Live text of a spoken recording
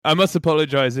I must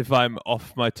apologise if I'm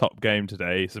off my top game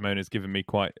today. Simone has given me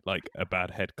quite a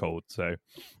bad head cold, so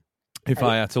if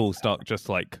I at all start just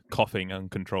coughing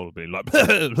uncontrollably,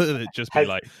 just be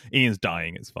like Ian's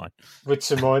dying. It's fine. Would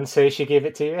Simone say she gave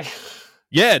it to you?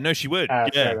 Yeah, no, she would.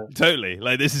 Yeah, totally.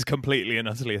 This is completely and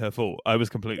utterly her fault. I was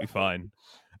completely fine.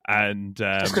 And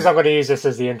just because I'm going to use this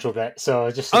as the intro bit,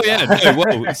 so just no,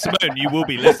 well, Simone, you will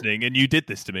be listening, and you did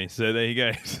this to me, so there you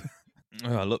go.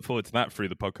 I look forward to that through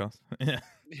the podcast. Yeah.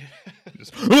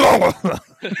 Just... Hold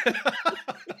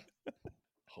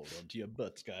on to your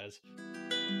butts, guys.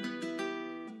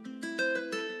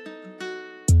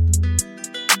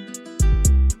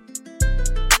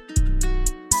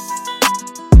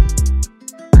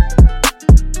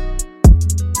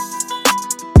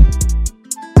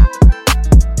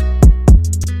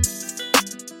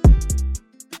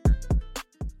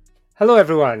 Hello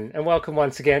everyone, and welcome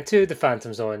once again to the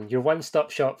Fantom Zone, your one-stop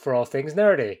shop for all things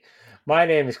nerdy. My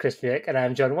name is Chris Buick, and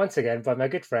I'm joined once again by my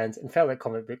good friends and fellow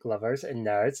comic book lovers and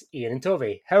nerds, Ian and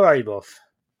Toby. How are you both?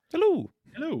 Hello.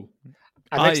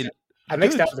 I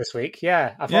mixed up this week.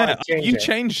 Yeah, I thought I'd change you it.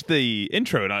 Changed the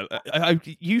intro, and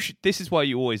this is why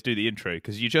you always do the intro,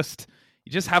 because you just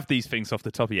have these things off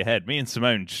the top of your head. Me and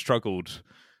Simone struggled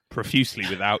profusely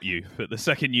without you, but the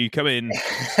second you come in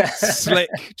slick,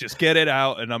 just get it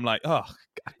out, and I'm like,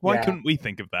 why couldn't we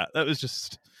think of that? That was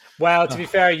just... Well, to be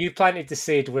fair, you planted the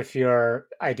seed with your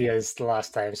ideas the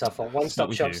last time, so I thought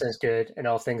one-stop shop sounds good, and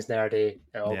all things nerdy,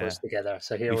 it all goes together.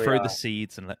 So here we throw are. the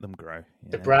seeds and let them grow.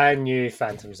 The brand new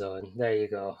Fantom Zone. There you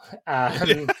go.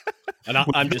 And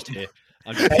I'm just here.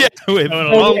 We're going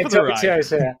along for the ride.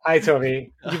 Cheers. Hi,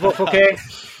 Toby. You both okay?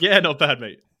 Yeah, not bad,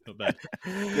 mate. Not bad.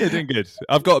 Yeah, doing good.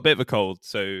 I've got a bit of a cold,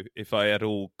 so if I at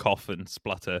all cough and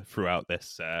splutter throughout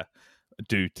this,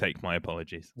 do take my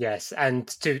apologies. Yes, and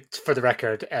for the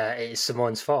record, it is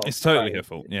Simone's fault. It's totally her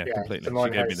fault. Yeah, completely.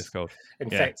 Simone she gave me this cold.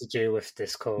 Infected you with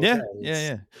this cold. Yeah. Do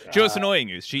you know what's annoying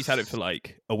is she's had it for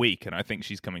a week, and I think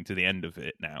she's coming to the end of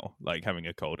it now, having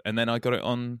a cold. And then I got it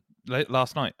on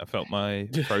last night. I felt my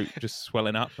throat just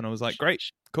swelling up, and I was like, great.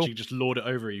 Cool. She just lord it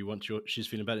over you once she's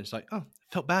feeling better. It's like, oh,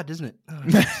 felt bad, doesn't it? Oh,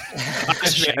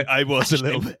 actually, I was a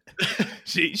little bit.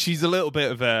 She's a little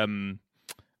bit of a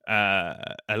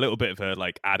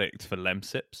addict for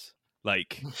Lemsips.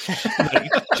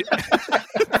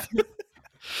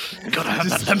 Gotta have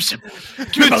that Lemsip.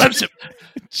 Give me my Lemsip.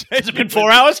 Has it been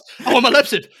 4 hours? I want my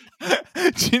Lemsip.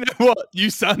 Do you know what? You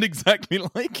sound exactly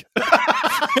like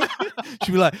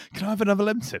she'd be like, can I have another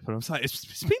Lemsip? And I was like,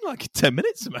 it's been 10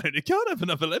 minutes, man. You can't have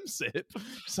another Lemsip.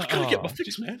 I gotta get my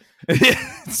fix, man.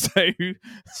 So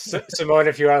Simone,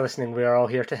 if you are listening, we are all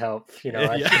here to help.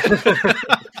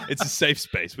 It's a safe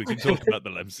space. We can talk about the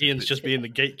Lemsip. Ian's just being the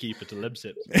gatekeeper to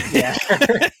Lemsip. Yeah.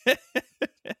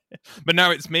 But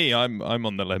now it's me. I'm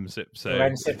on the Lemsip. So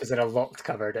Lemsip is in a locked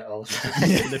cupboard at all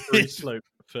times. Slippery slope.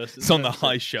 First it's on the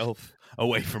high shelf,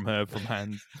 away from her, from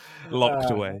hand,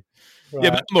 locked away. Right.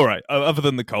 Yeah, but I'm all right. Other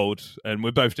than the cold, and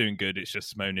we're both doing good. It's just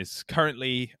Simone is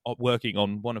currently working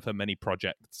on one of her many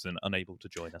projects and unable to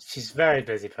join us. She's a very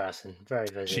busy person. Very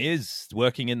busy. She is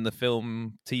working in the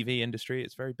film, TV industry.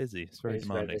 It's very busy. It's very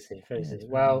demanding. Very busy.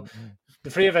 Well, the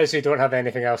three of us who don't have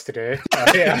anything else to do.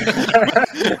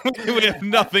 We have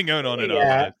nothing going on in our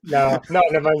life. No, not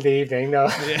on a Monday evening. No.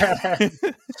 Yeah.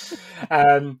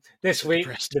 This week,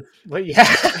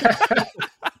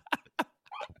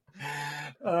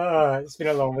 it's been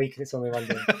a long week and it's only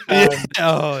Monday.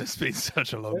 It's been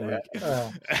such a long week.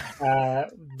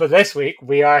 But this week,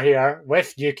 we are here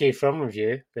with UK Film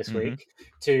Review this week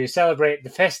to celebrate the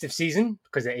festive season,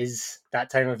 because it is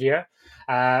that time of year,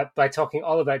 by talking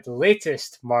all about the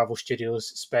latest Marvel Studios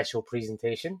special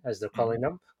presentation, as they're calling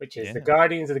them, which is the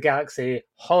Guardians of the Galaxy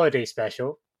Holiday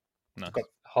Special. Nice.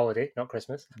 Holiday, not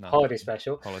Christmas. No. Holiday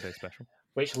Special. Holiday Special.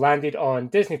 Which landed on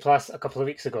Disney Plus a couple of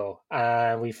weeks ago.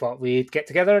 And we thought we'd get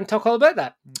together and talk all about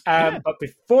that. But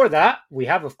before that, we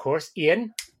have, of course,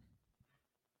 Ian.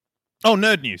 Oh,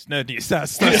 nerd news.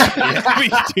 That's we've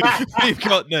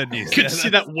got nerd news. You can see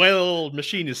that well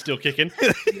machine is still kicking.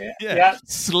 Yeah.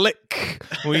 Slick.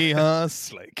 We are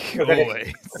slick.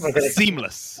 Always.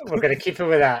 Seamless. We're going to keep it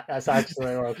with that. That's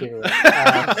actually what we'll keep it with.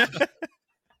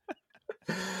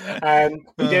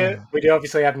 We do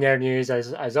obviously have nerd news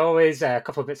as always. A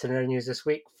couple of bits of nerd news this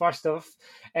week. First off,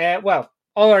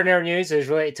 all our nerd news is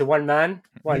related to one man,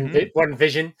 one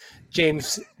vision.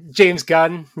 James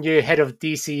Gunn, new head of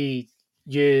DC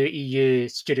EU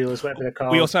Studios, whatever they're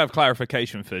called. We also have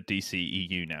clarification for DC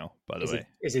EU now, by the way.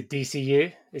 Is it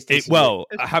DCU?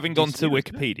 Having gone to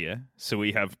Wikipedia, so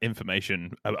we have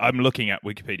information. I'm looking at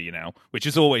Wikipedia now, which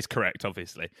is always correct,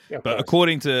 obviously. Yeah, but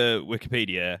according to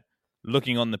Wikipedia,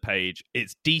 looking on the page,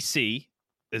 it's DC,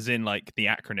 as in like the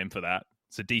acronym for that.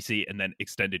 So DC and then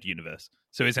Extended Universe.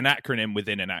 So it's an acronym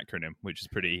within an acronym, which is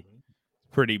pretty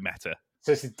meta.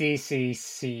 So it's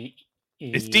DCCE.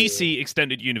 It's DC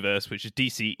Extended Universe, which is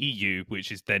DC EU,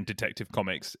 which is then Detective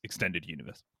Comics Extended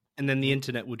Universe. And then the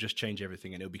internet will just change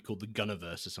everything, and it'll be called the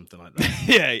Gunniverse or something like that.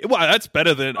 Yeah, well, that's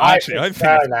better than I actually. I think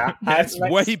that. it's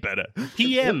way better.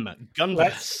 TM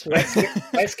Gunverse.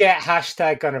 Let's get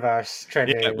hashtag Gunniverse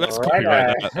trending. Yeah, let's right copyright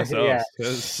now. that ourselves. Yeah.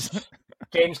 'Cause-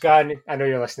 James Gunn, I know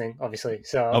you're listening, obviously.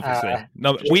 So Obviously,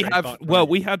 no, we have. Well,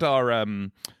 we had our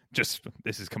Just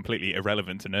this is completely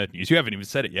irrelevant to nerd news. You haven't even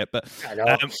said it yet, but I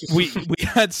know. we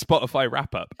had Spotify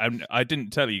wrap up, and I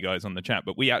didn't tell you guys on the chat,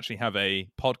 but we actually have a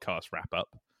podcast wrap up,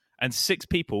 and 6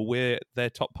 people we're their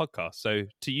top podcast. So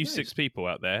to you, 6 people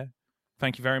out there,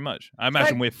 thank you very much. I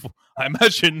imagine I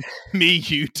imagine me,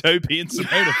 you, Toby, and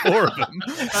Simone are 4 of them.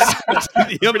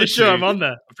 I'm pretty sure I'm on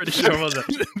there.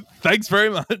 Thanks very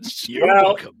much. You're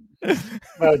welcome.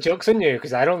 Well, joke's on you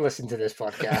because I don't listen to this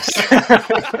podcast.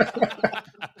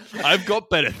 I've got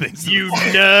better things. You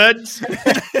nerds.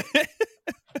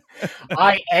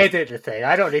 I edit the thing.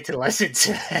 I don't need to listen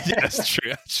to it. Yeah, that's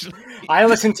true, actually. I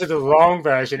listen to the wrong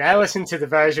version. I listen to the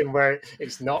version where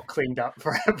it's not cleaned up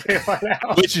for everyone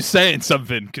else. Which is saying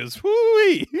something, because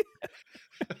whoo-wee.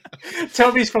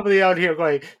 Toby's probably out here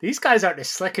going, these guys aren't as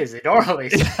slick as they normally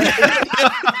sound.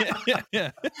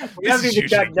 Yeah. We haven't even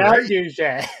done nerd news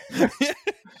yet.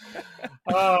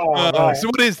 Right. So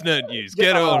what is nerd news?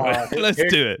 Get on with it. Let's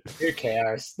do it. Who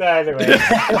cares? Anyway.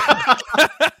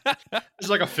 There's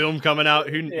like a film coming out.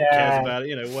 Who cares about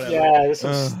it? Whatever. Yeah, there's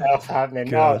some stuff happening.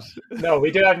 No,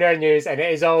 we do have nerd news, and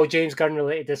it is all James Gunn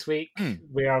related this week.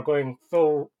 We are going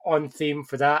full on theme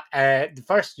for that. The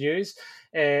first news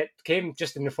came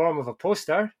just in the form of a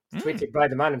poster tweeted by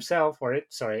the man himself,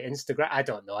 Instagram. I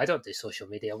don't know. I don't do social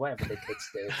media, whatever the kids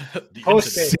do.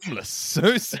 Posted. Seamless.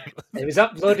 So seamless. It was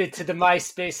uploaded to the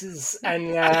MySpaces and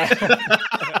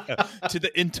to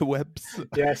the interwebs.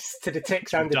 Yes, to the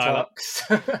ticks and the talks.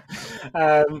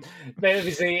 But it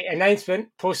was the announcement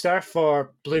poster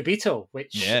for Blue Beetle,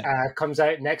 which comes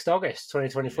out next August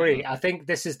 2023. I think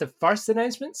this is the first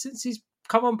announcement since he's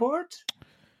come on board.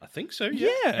 I think so,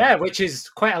 yeah. Which is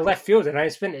quite a left field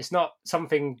announcement. It's not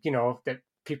something, that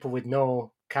people would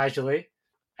know casually.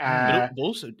 But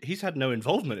also, he's had no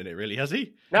involvement in it, really, has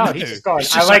he? No, he's just gone,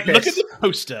 I like this. Look at the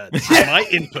poster. This is my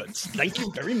inputs. Thank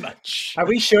you very much. Are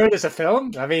we sure there's a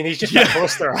film? I mean, he's just got a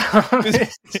poster.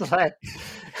 It's like...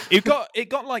 It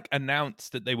got like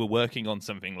announced that they were working on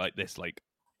something like this like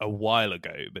a while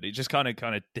ago, but it just kind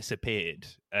of disappeared,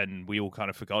 and we all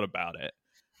kind of forgot about it.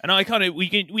 And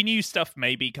we knew stuff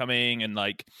may be coming, and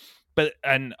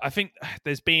and I think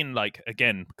there's been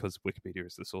again, because Wikipedia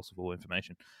is the source of all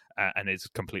information, and it's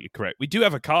completely correct. We do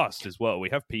have a cast as well.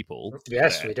 We have people.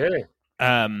 Yes, we do.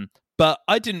 But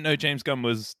I didn't know James Gunn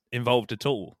was involved at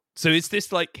all. So is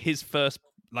this his first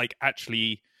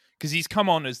actually? Because he's come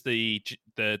on as the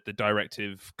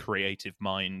directive, creative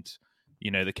mind,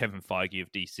 the Kevin Feige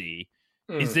of DC.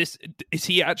 Is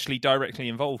he actually directly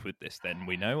involved with this then,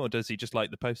 we know, or does he just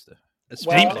like the poster? As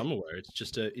far as I'm aware, it's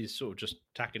just he's sort of just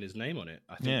tacking his name on it.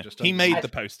 I think he made the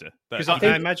poster. Because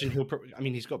I imagine he'll probably,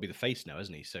 he's got to be the face now,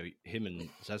 hasn't he? So him and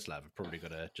Zaslav have probably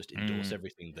got to just endorse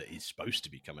everything that is supposed to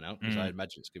be coming out, because I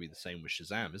imagine it's going to be the same with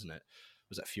Shazam, isn't it?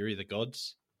 Was that Fury of the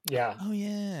Gods? Yeah. Oh,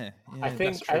 yeah. I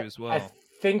think that's true as well. I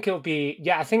think it'll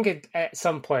be, I think at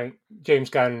some point James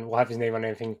Gunn will have his name on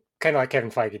anything, kind of like Kevin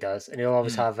Feige does, and he'll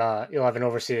always have an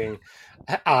overseeing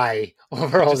eye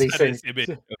over all these things. Image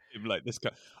of him like this guy.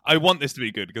 I want this to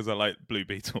be good because I like Blue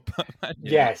Beetle. But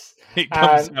yes, it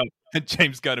comes out, and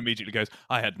James Gunn immediately goes,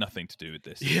 "I had nothing to do with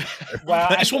this." Yeah. Well,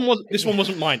 this one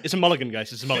wasn't mine. It's a mulligan,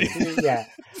 guys. It's a mulligan. Yeah.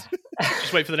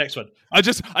 Just wait for the next one. I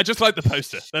just like the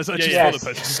poster. That's actually the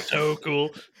poster. So cool.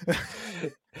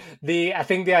 I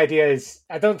think the idea is,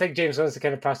 I don't think James Gunn's the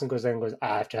kind of person who goes in and goes,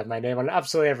 I have to have my name on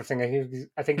absolutely everything.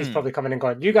 I think he's probably coming and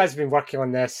going, you guys have been working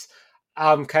on this.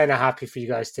 I'm kind of happy for you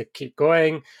guys to keep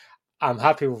going. I'm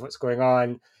happy with what's going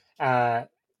on.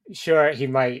 Sure, he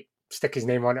might stick his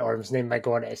name on it, or his name might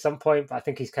go on it at some point, but I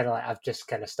think he's kind of like, I've just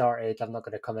kind of started. I'm not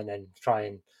going to come in and try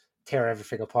and tear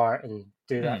everything apart and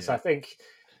do that. So I think,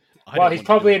 he's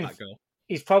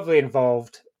probably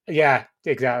involved. Yeah,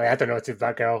 exactly. I don't know, to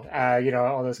Batgirl,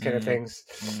 all those kind of things.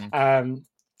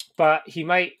 But he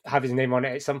might have his name on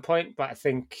it at some point, but I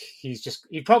think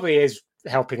he probably is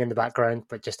helping in the background,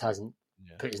 but just hasn't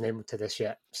put his name to this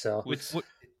yet. So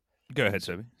go ahead,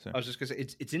 Sophie. I was just going to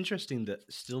say, it's interesting that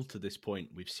still to this point,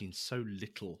 we've seen so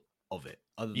little of it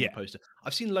other than the poster.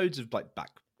 I've seen loads of back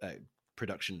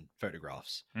production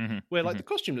photographs Mm-hmm. where like the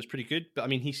costume looks pretty good, but I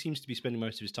mean he seems to be spending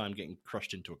most of his time getting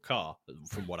crushed into a car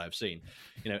from what I've seen.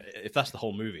 You know, if that's the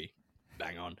whole movie,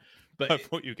 bang on. But I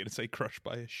thought you were going to say crushed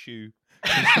by a shoe.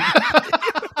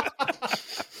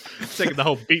 taking the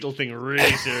whole Beetle thing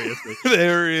really seriously.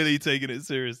 They're really taking it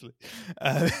seriously.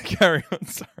 Carry on,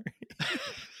 sorry.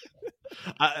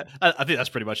 I think that's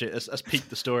pretty much it. That's peaked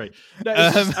the story. No,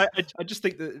 I just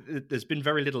think that there's been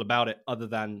very little about it other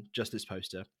than just this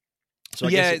poster. So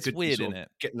I guess it's weird, isn't it?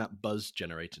 Getting that buzz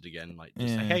generated again, like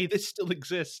just say, hey, this still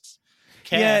exists.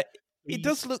 It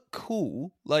does look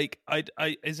cool. Like I,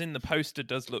 as in the poster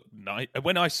does look nice.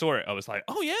 When I saw it, I was like,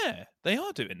 oh yeah, they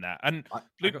are doing that. And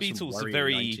Luke Beetle's a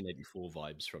very 1984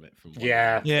 vibes from it.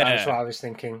 That's what I was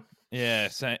thinking. Yeah,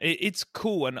 so it's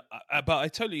cool, and but I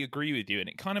totally agree with you, and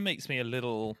it kind of makes me a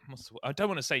little. I don't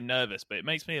want to say nervous, but it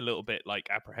makes me a little bit like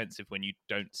apprehensive when you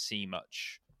don't see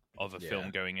much of a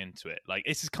film going into it. Like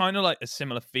it's kind of like a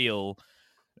similar feel,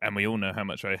 and we all know how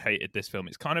much I hated this film.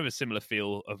 It's kind of a similar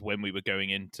feel of when we were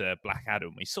going into Black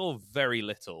Adam. We saw very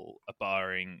little,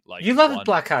 barring like you love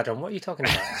Black Adam. What are you talking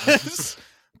about?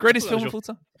 Greatest film of all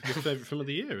time. Your favorite film of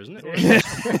the year, isn't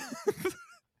it?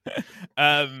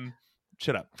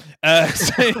 Shut up.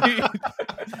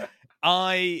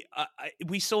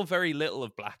 We saw very little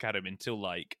of Black Adam until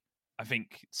like I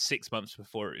think 6 months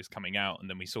before it was coming out, and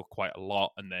then we saw quite a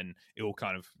lot, and then it all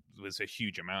kind of was a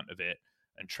huge amount of it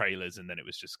and trailers, and then it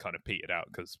was just kind of petered out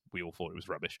because we all thought it was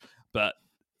rubbish. But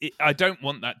I don't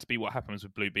want that to be what happens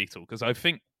with Blue Beetle, because I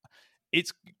think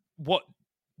it's what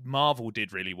Marvel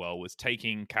did really well was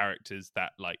taking characters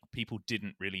that like people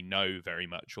didn't really know very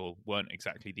much or weren't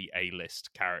exactly the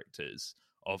A-list characters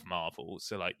of Marvel.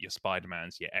 So like your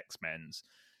Spider-Mans, your X-Men's.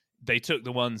 They took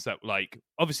the ones that like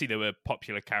obviously they were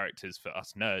popular characters for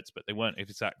us nerds, but they weren't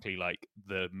exactly like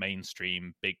the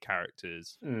mainstream big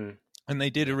characters. And they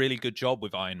did a really good job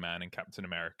with Iron Man and Captain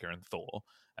America and Thor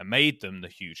and made them the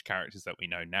huge characters that we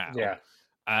know now. Yeah.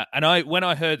 And when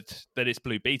I heard that it's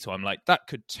Blue Beetle, I'm like, that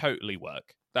could totally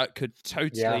work. That could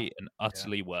totally and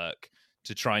utterly work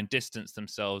to try and distance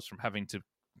themselves from having to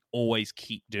always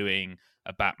keep doing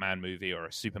a Batman movie or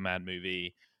a Superman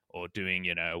movie or doing,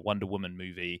 a Wonder Woman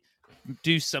movie.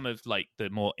 Do some of like the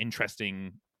more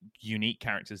interesting, unique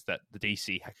characters that the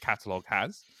DC catalog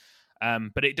has.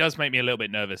 But it does make me a little bit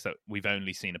nervous that we've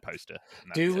only seen a poster.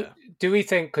 Do we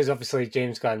think, because obviously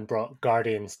James Gunn brought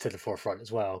Guardians to the forefront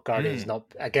as well. Guardians not,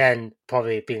 again,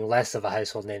 probably being less of a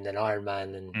household name than Iron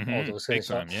Man and all those things.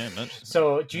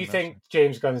 So do you think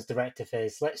James Gunn's directive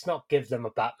is, let's not give them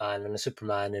a Batman and a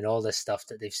Superman and all this stuff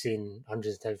that they've seen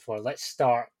hundreds of times before. Let's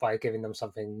start by giving them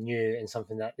something new and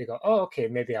something that they go, oh, okay,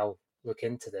 maybe I'll look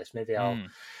into this. Maybe I'll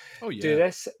do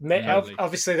this.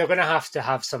 Obviously, they're going to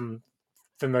have some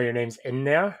familiar names in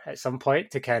there at some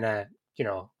point to kind of,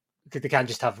 they can't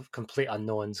just have complete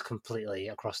unknowns completely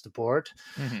across the board.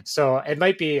 So it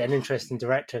might be an interesting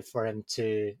direction for him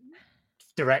to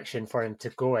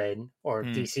go in, or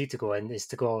DC to go in, is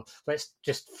to go, let's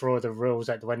just throw the rules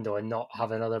out the window and not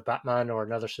have another Batman or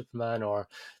another Superman or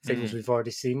things we've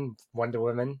already seen, Wonder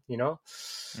Woman, Well,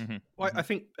 I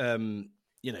think,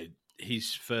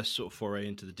 his first sort of foray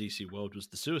into the DC world was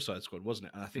the Suicide Squad, wasn't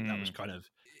it? And I think that was kind of,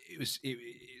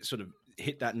 it sort of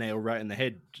hit that nail right in the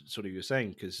head, sort of you were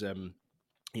saying, because,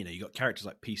 you got characters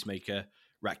like Peacemaker,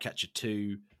 Ratcatcher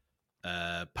 2,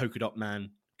 Polka Dot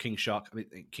Man, King Shark. I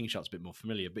mean, King Shark's a bit more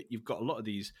familiar, but you've got a lot of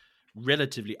these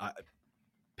relatively...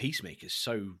 Peacemaker's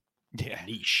so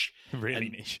niche. Really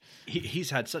niche. He's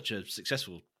had such a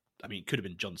successful... I mean, it could have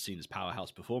been John Cena's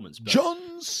powerhouse performance. But...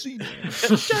 John Cena!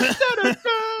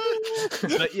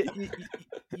 But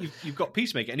you've got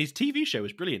Peacemaker, and his TV show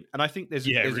was brilliant. And I think there's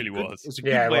a good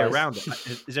way around it.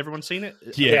 Has everyone seen it?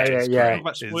 Yeah. Talk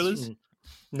about spoilers?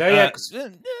 No,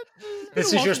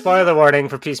 this is your spoiler warning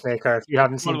for Peacemaker if you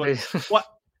haven't seen it. What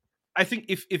I think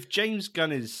if James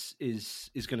Gunn is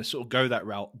going to sort of go that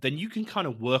route, then you can kind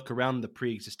of work around the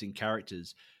pre-existing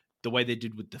characters the way they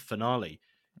did with the finale.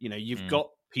 You've got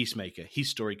Peacemaker, his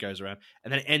story goes around,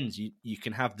 and then it ends. You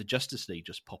can have the Justice League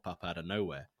just pop up out of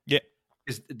nowhere. Yeah,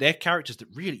 because they're characters that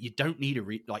really you don't need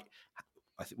like.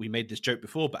 I think we made this joke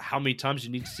before, but how many times do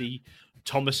you need to see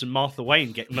Thomas and Martha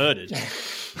Wayne get murdered?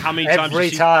 How many times?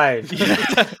 Every time.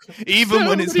 Even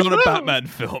when it's not a Batman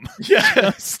film.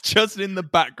 Yeah. Just in the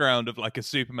background of like a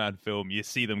Superman film, you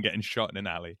see them getting shot in an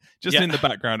alley. Just in the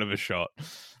background of a shot.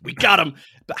 We got him.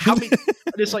 But how many...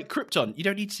 It's like Krypton. You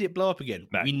don't need to see it blow up again.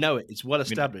 No. We know it. It's well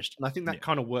established. And I think that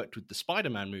kind of worked with the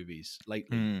Spider-Man movies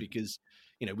lately because,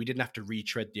 we didn't have to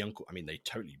retread the Uncle... I mean, they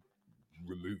totally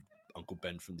removed Uncle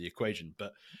Ben from the equation,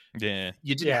 but you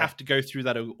didn't have to go through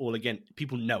that all again.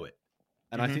 People know it.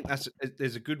 And I think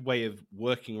there's a good way of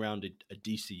working around a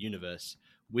DC universe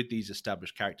with these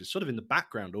established characters, sort of in the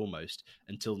background almost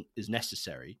until is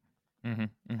necessary. And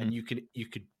you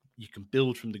can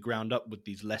build from the ground up with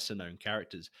these lesser known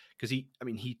characters, because he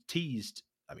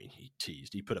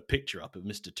put a picture up of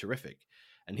Mr. Terrific,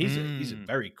 and he's a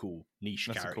very cool niche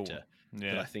character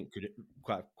that I think could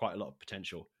quite a lot of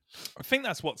potential. I think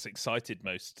that's what's excited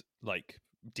most like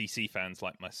DC fans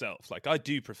like myself. Like, I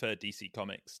do prefer DC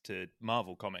comics to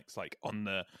Marvel comics, like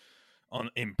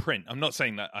in print. I'm not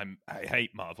saying that I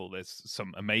hate Marvel. There's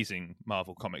some amazing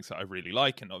Marvel comics that I really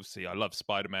like, and obviously I love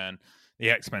Spider-Man. The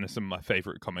X-Men are some of my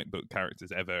favorite comic book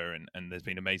characters ever, and there's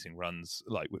been amazing runs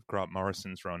like with Grant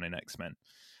Morrison's run in X-Men.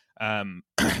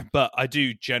 But I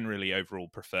do generally overall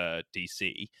prefer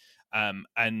DC.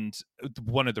 And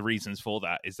one of the reasons for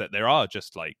that is that there are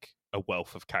just like a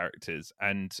wealth of characters.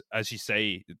 And as you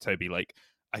say, Toby, like,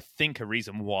 I think a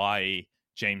reason why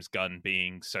James Gunn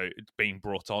being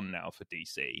brought on now for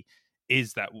DC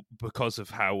is that because of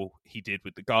how he did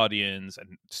with the Guardians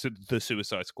and the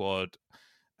Suicide Squad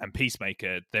and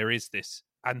Peacemaker, there is this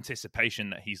anticipation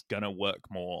that he's gonna work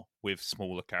more with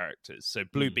smaller characters. So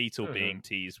Blue Beetle being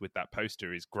teased with that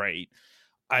poster is great.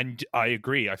 And I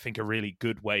agree. I think a really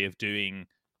good way of doing,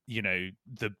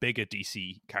 the bigger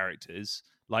DC characters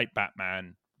like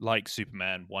Batman, like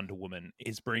Superman, Wonder Woman,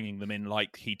 is bringing them in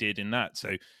like he did in that.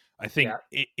 So I think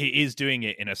it is doing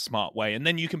it in a smart way. And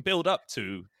then you can build up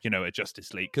to, a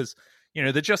Justice League, because,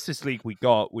 the Justice League we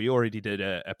already did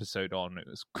an episode on. It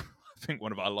was, I think,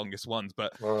 one of our longest ones,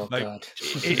 but God.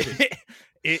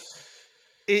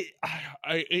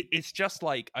 It's just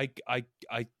like I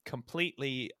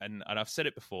completely, and I've said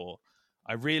it before,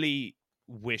 I really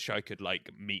wish I could like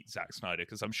meet Zack Snyder,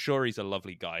 because I'm sure he's a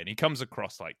lovely guy and he comes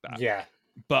across like that. Yeah.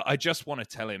 But I just want to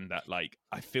tell him that, like,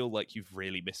 I feel like you've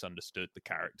really misunderstood the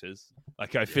characters.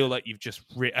 Like, I feel like you've just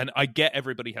and I get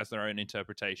everybody has their own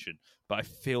interpretation, but I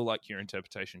feel like your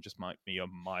interpretation just might be a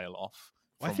mile off.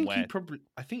 I think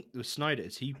with Snyder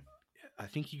I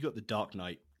think he got the Dark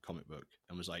Knight comic book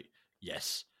and was like,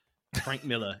 yes, Frank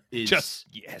Miller is just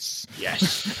yes.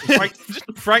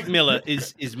 Frank Miller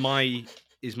is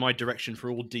my direction for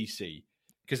all DC,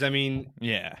 because I mean,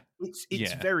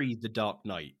 it's very the Dark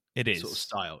Knight. It is sort of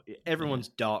style. Everyone's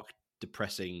dark,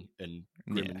 depressing, and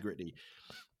grim and gritty,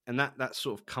 and that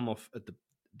sort of come off at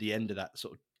the end of that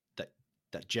sort of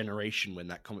that generation when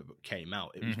that comic book came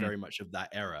out. It was very much of that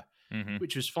era,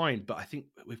 which was fine. But I think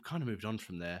we've kind of moved on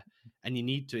from there, and you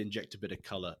need to inject a bit of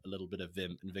color, a little bit of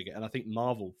vim and vigor. And I think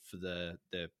Marvel, for the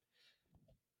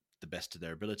best of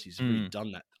their abilities, have really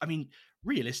done that. I mean,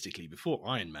 realistically, before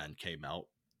Iron Man came out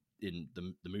in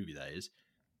the movie, that is,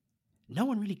 no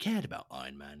one really cared about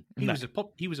Iron Man. He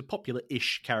was a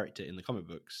popular-ish character in the comic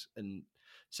books, and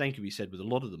same could be said with a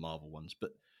lot of the Marvel ones.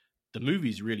 But the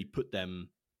movies really put them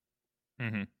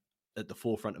at the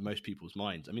forefront of most people's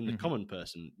minds. I mean, the common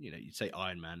person, you'd say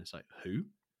Iron Man, it's like, who?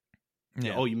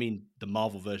 Yeah. Oh, you mean the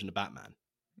Marvel version of Batman?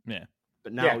 Yeah.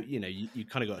 But now, you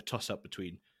kind of got a toss-up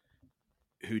between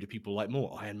who do people like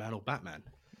more, Iron Man or Batman?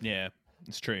 Yeah,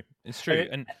 it's true. It's true.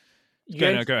 And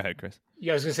go ahead, Chris.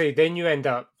 Yeah, I was going to say, then you end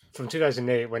up from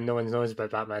 2008, when no one knows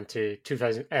about Batman, to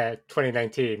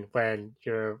 2019, when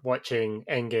you're watching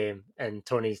Endgame and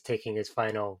Tony's taking his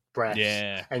final breaths.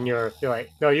 Yeah. And you're like,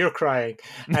 no, you're crying.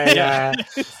 And,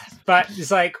 but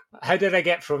it's like, how did I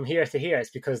get from here to here? It's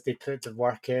because they put the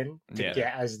work in to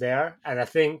get us there. And I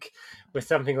think with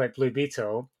something like Blue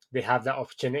Beetle, they have that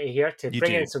opportunity here to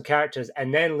bring in some characters,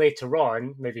 and then later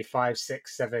on, maybe 5,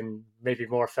 6, 7, maybe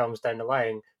more films down the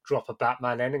line, drop a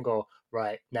Batman in and go,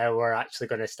 right, now we're actually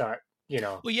going to start,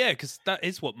 Well, yeah, because that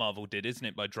is what Marvel did, isn't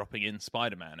it? By dropping in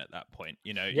Spider-Man at that point.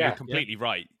 You're completely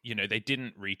right. They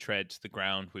didn't retread the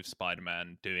ground with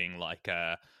Spider-Man doing like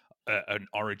an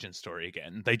origin story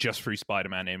again. They just threw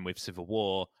Spider-Man in with Civil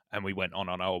War, and we went on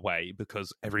our way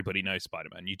because everybody knows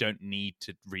Spider-Man. You don't need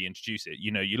to reintroduce it.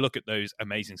 You look at those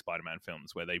amazing Spider-Man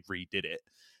films where they redid it,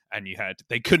 and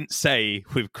they couldn't say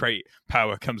with great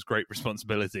power comes great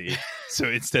responsibility. So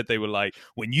instead they were like,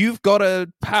 when you've got a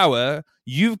power,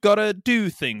 you've got to do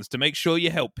things to make sure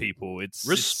you help people. It's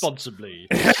responsibly.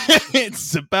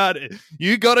 It's about it.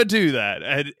 You got to do that.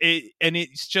 And it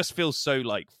just feels so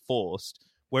like forced.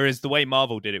 Whereas the way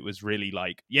Marvel did it was really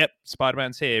like, yep,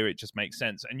 Spider-Man's here. It just makes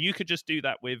sense. And you could just do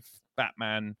that with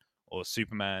Batman or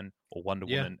Superman or Wonder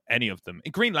Woman, any of them.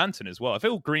 And Green Lantern as well. I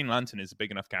feel Green Lantern is a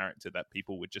big enough character that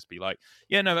people would just be like,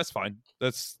 yeah, no, that's fine.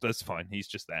 That's fine. He's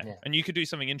just there. Yeah. And you could do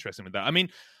something interesting with that. I mean,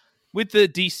 with the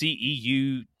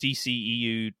DCEU,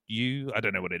 I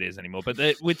don't know what it is anymore, but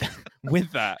with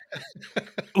that,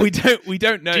 we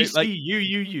don't know.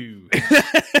 DCEU.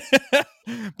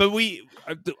 But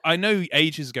I know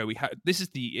ages ago we had. This is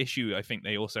the issue I think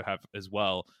they also have as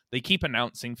well. They keep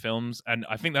announcing films, and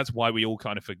I think that's why we all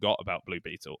kind of forgot about Blue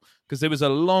Beetle, because there was a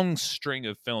long string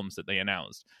of films that they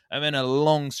announced, and then a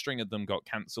long string of them got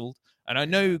cancelled. And I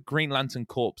know Green Lantern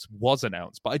Corps was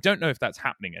announced, but I don't know if that's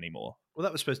happening anymore. Well,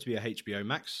 that was supposed to be a HBO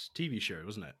Max TV show,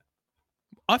 wasn't it?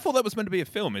 I thought that was meant to be a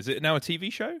film. Is it now a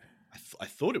TV show? I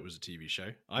thought it was a TV show.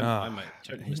 I might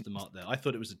totally missed the mark there. I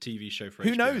thought it was a TV show for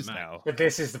Who HBO knows Max. now? But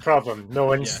this is the problem. No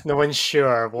one's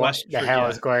sure what the hell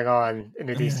is going on in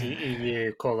the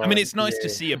DCEU. I mean, it's nice to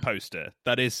see a poster.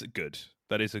 That is good.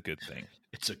 That is a good thing.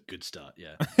 It's a good start.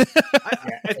 Yeah. Yeah,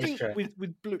 I think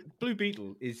with Blue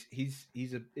Beetle he's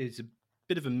a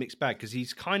bit of a mixed bag, because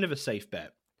he's kind of a safe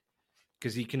bet,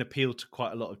 because he can appeal to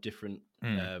quite a lot of different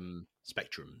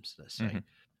spectrums, let's say. Mm-hmm.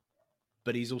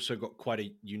 But he's also got quite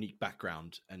a unique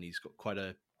background, and he's got quite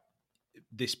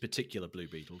this particular Blue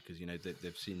Beetle, because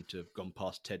they've seemed to have gone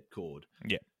past Ted Cord,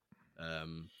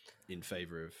 in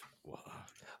favor of.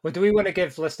 Well, do we want to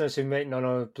give listeners who might not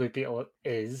know who Blue Beetle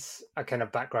is a kind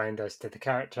of background as to the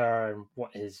character and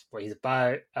what he's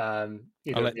about? I'll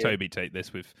let Toby take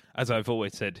this with, as I've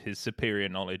always said, his superior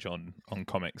knowledge on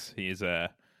comics. He is the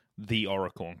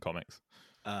oracle on comics.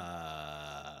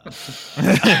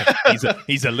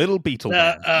 He's a little beetle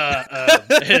man.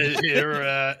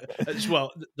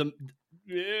 Well,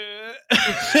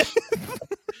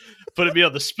 putting me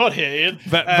on the spot here, Ian.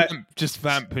 Just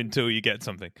vamp until you get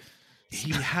something.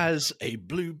 He has a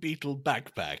Blue Beetle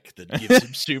backpack that gives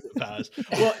him superpowers.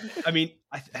 Well, I mean,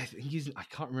 I think I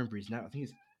can't remember his name. I think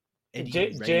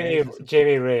it's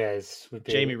Jamie Reyes would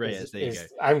be. Jamie Reyes, there you go.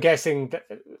 I'm guessing that,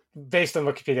 based on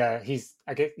Wikipedia, he's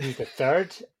the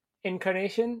third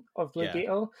incarnation of Blue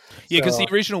Beetle. Yeah, because the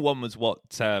original one was what.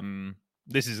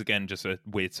 This is again just a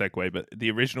weird segue, but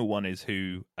the original one is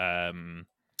who Owlman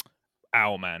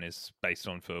is based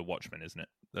on for Watchmen, isn't it?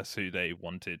 That's who they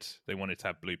wanted. They wanted to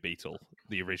have Blue Beetle,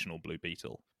 the original Blue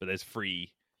Beetle, but there's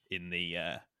 3 in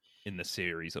the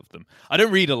series of them. I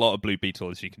don't read a lot of Blue Beetle,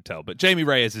 as you can tell, but Jamie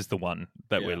Reyes is the one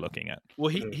that we're looking at. Well,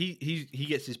 he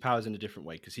gets his powers in a different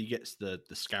way, because he gets the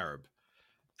scarab,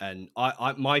 and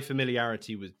my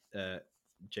familiarity with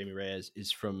Jamie Reyes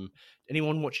is from.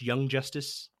 Anyone watch Young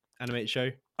Justice animated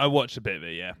show? I watched a bit of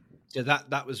it, yeah. So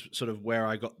that was sort of where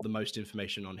I got the most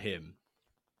information on him.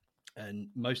 And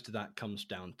most of that comes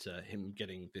down to him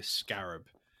getting this scarab,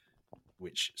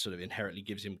 which sort of inherently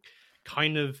gives him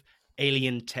kind of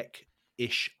alien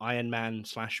tech-ish Iron Man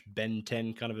 / Ben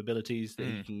 10 kind of abilities, that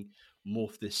he can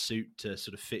morph this suit to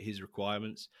sort of fit his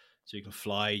requirements. So he can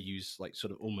fly, use like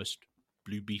sort of almost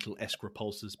Blue Beetle-esque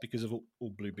repulsors, because of all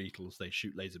Blue Beetles, they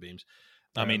shoot laser beams.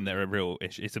 I mean, they're a real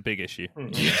issue. It's a big issue.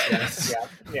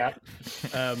 Yeah.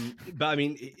 But I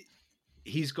mean,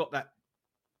 he's got that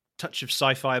touch of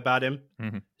sci-fi about him,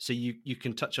 so you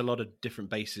can touch a lot of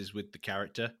different bases with the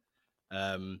character.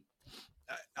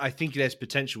 I think there's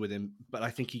potential with him, but I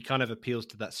think he kind of appeals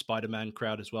to that Spider-Man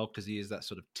crowd as well, because he is that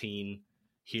sort of teen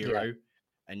hero,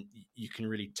 and you can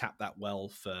really tap that well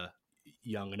for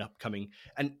young and upcoming.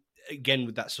 And again,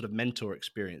 with that sort of mentor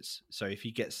experience. So if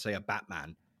he gets, say, a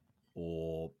Batman,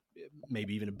 or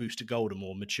maybe even a Booster Gold, a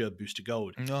more mature Booster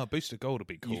Gold. No, Booster Gold would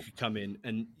be cool. You could come in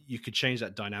and you could change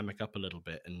that dynamic up a little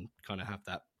bit, and kind of have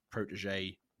that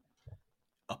protege,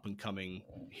 up and coming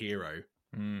hero,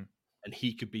 and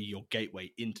he could be your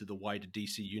gateway into the wider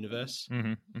DC universe.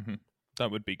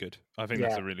 That would be good. I think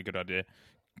that's a really good idea.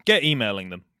 Get emailing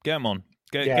them. Get them on.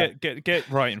 Get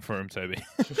writing for him, Toby.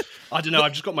 I don't know.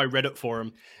 I've just got my Reddit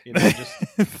forum.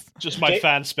 Just my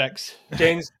fan specs.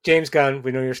 James Gunn,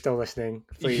 we know you're still listening.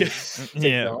 Please,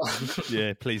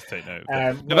 please take note.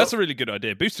 That's a really good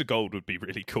idea. Booster Gold would be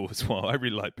really cool as well. I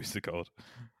really like Booster Gold.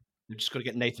 We've just got to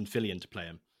get Nathan Fillion to play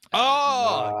him.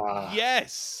 Oh,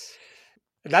 yes.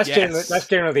 That's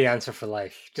generally the answer for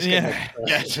life. Just get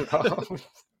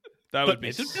That would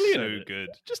be so good.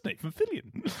 Just Nathan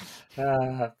Fillion.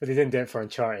 But he didn't do it for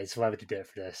Uncharted, so why would he do it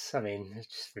for this? I mean, it's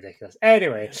just ridiculous.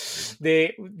 Anyway,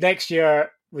 the next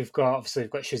year we've got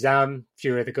Shazam,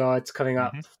 Fury of the Gods coming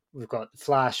up. We've got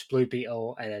Flash, Blue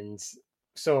Beetle, and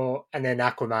then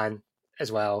Aquaman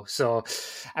as well. So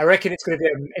I reckon it's going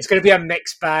to be a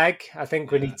mixed bag. I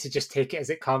think we need to just take it as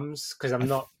it comes, because I'm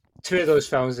not. 2 of those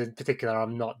films in particular,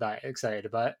 I'm not that excited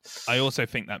about. I also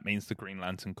think that means the Green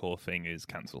Lantern Corps thing is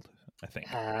cancelled. I think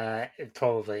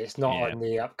probably it's not on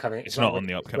the upcoming. It's not on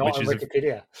the upcoming, which is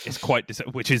Wikipedia. It's quite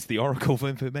which is the Oracle of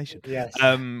Information. Yes.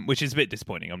 Which is a bit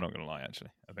disappointing. I'm not going to lie.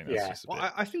 Actually, I think that's just.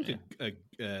 I think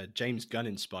a James Gunn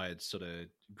inspired sort of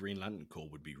Green Lantern Corps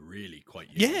would be really quite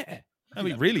unique. Yeah,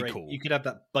 that'd be really cool. You could have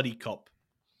that buddy cop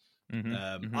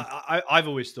I've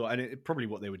always thought, and it probably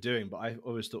what they were doing, but I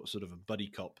always thought sort of a buddy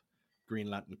cop Green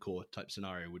Lantern Corps type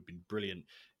scenario would be brilliant.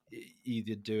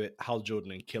 Either do it Hal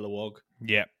Jordan and Kilowog,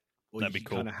 or that'd be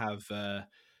cool. Kind of have the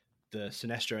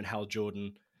Sinestro and Hal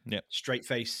Jordan, straight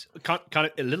face, kind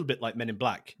of a little bit like Men in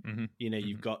Black.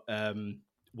 You've got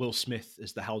Will Smith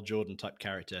as the Hal Jordan type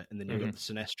character, and then you've got the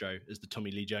Sinestro as the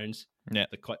Tommy Lee Jones, the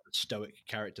quite stoic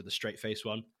character, the straight face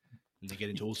one, and they get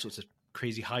into all sorts of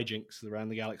crazy hijinks around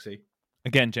the galaxy.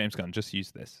 Again, James Gunn, just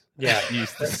use this. Yeah,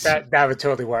 use this. That would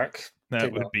totally work.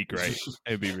 That would be great.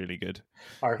 It would be really good.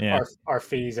 Our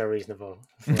fees are reasonable.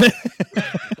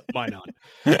 Why not?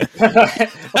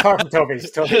 Apart from Toby's.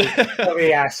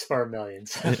 Toby asks for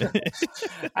millions.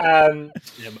 I'm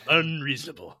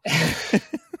unreasonable.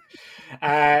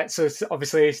 So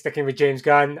obviously sticking with James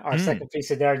Gunn, our second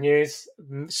piece of nerd news,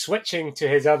 switching to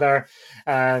his other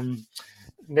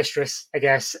mistress, I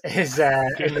guess, is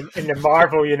in the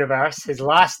Marvel universe.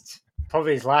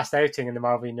 Probably his last outing in the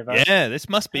Marvel universe. Yeah, this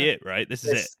must be it, right? This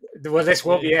is it. Well, this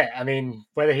will be it. I mean,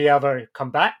 whether he ever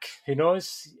come back, who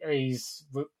knows? I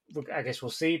guess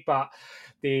we'll see. But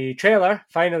the trailer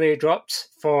finally dropped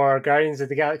for Guardians of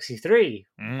the Galaxy 3,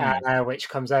 which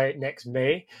comes out next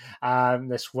May.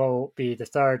 This will be the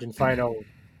third and final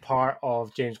part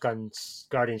of James Gunn's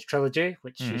Guardians trilogy,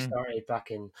 which he started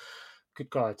back in, good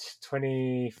God,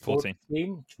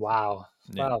 2014. Wow.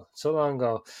 Yeah. Wow, so long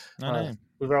ago.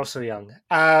 We were all so young.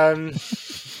 But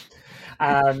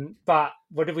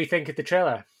what did we think of the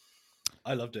trailer?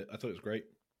 I loved it. I thought it was great.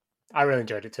 I really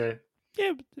enjoyed it too.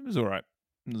 Yeah, it was all right.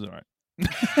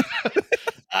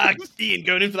 Ian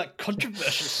going in for that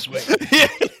controversial swing.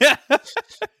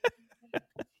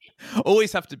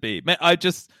 Always have to be. Man,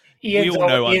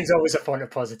 Ian's always a point of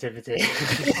positivity.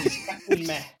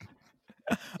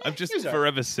 I'm just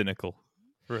forever cynical.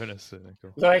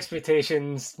 Low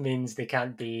expectations means they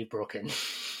can't be broken.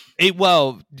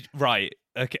 Right.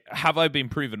 Okay. Have I been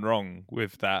proven wrong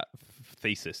with that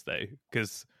thesis though?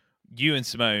 Because you and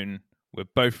Simone were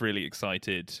both really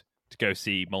excited to go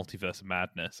see Multiverse of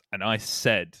Madness, and I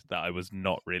said that I was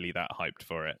not really that hyped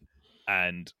for it,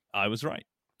 and I was right.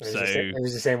 It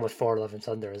was the same with Thor: Love and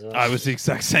Thunder as well. I was the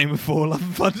exact same with Thor: Love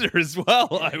and Thunder as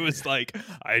well. I was like,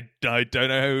 I don't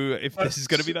know if this is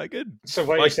going to be that good. So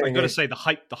what you're saying? I've got to say the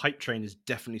hype train is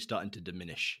definitely starting to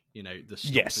diminish. The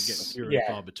stops are getting fewer and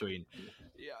far between.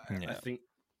 I think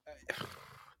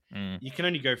you can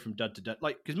only go from dud to dud.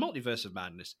 Because Multiverse of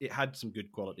Madness, it had some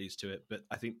good qualities to it, but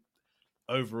I think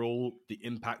overall the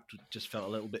impact just felt a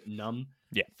little bit numb.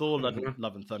 Yeah, Thor: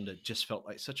 Love and Thunder just felt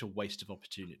like such a waste of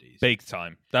opportunities. Big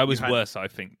time. That was worse, I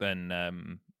think, than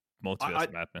Multiverse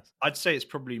of Madness. I'd say it's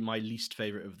probably my least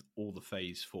favorite of all the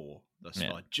Phase 4 thus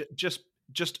far. Just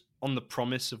on the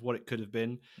promise of what it could have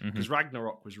been, because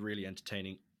Ragnarok was really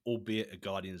entertaining, albeit a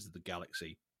Guardians of the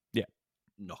Galaxy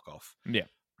knockoff. Yeah,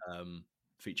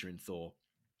 featuring Thor,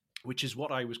 which is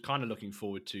what I was kind of looking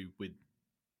forward to with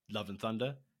Love and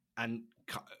Thunder. And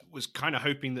was kind of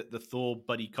hoping that the Thor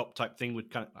buddy cop type thing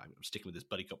would I'm sticking with this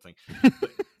buddy cop thing.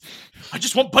 But I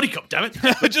just want buddy cop, damn it!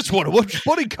 I just want to watch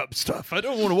buddy cop stuff. I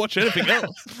don't want to watch anything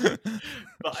else.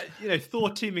 But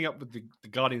Thor teaming up with the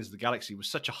Guardians of the Galaxy was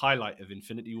such a highlight of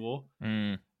Infinity War,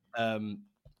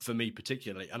 for me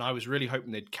particularly. And I was really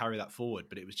hoping they'd carry that forward,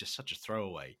 but it was just such a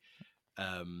throwaway.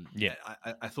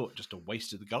 I thought just a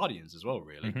waste of the Guardians as well.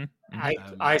 Really,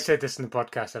 I said this in the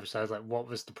podcast episode. I was like, "What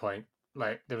was the point?"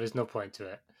 Like, there was no point to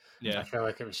it. Yeah, I feel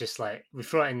like it was just like we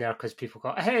throw it in there because people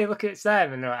go, "Hey, look, it's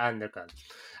them," and they're gone.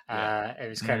 It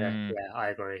was kind of I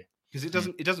agree, because it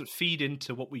doesn't feed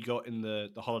into what we got in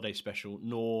the holiday special,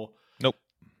 nor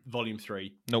Volume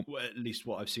 3. Nope. At least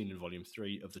what I've seen in Volume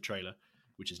 3 of the trailer,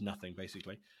 which is nothing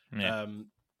basically. Yeah.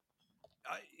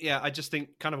 I just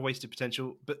think kind of wasted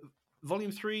potential. But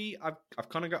Volume 3, I've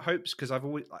kind of got hopes because I've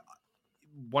always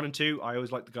 1 and 2. I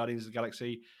always liked the Guardians of the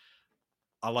Galaxy.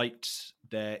 I liked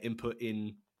their input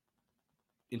in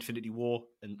Infinity War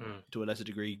and to a lesser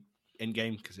degree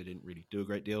Endgame because they didn't really do a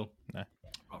great deal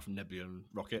apart from Nebula and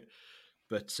Rocket.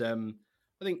 But I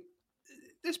think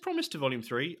there's promise to Volume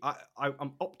 3.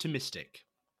 I'm optimistic.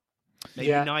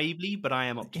 Maybe naively, but I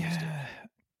am optimistic.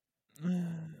 Yeah.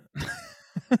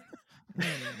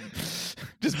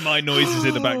 Just my noises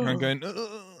in the background going...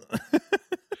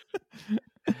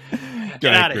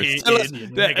 Get out of here,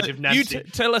 negative Nancy.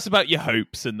 Tell us about your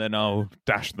hopes, and then I'll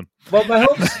dash them. Well, my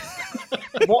hopes...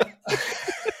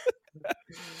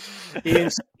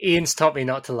 Ian's taught me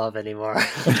not to love anymore.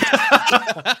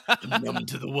 Numb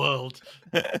to the world.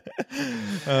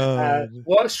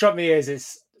 What struck me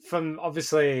is from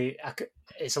obviously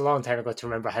it's a long time ago to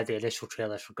remember how the initial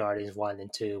trailers for Guardians 1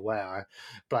 and 2 were,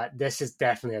 but this is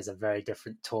definitely has a very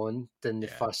different tone than the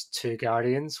first two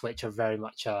Guardians, which are very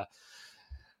much a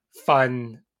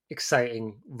fun,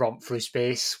 exciting romp through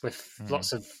space with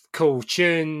lots of cool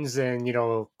tunes and, you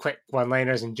know, quick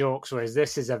one-liners and jokes, whereas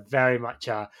this is a very much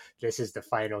this is the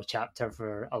final chapter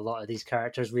for a lot of these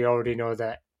characters. We already know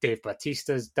that Dave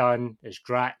Bautista's done as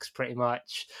Drax pretty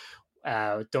much.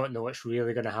 Don't know what's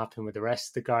really going to happen with the rest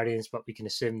of the Guardians, but we can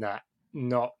assume that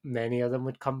not many of them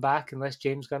would come back unless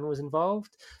James Gunn was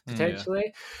involved,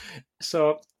 potentially.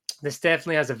 So this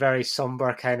definitely has a very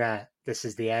somber kind of, this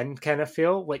is the end kind of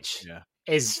feel, which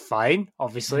is fine,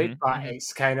 obviously, but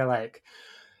it's kind of like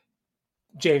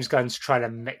James Gunn's trying to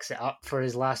mix it up for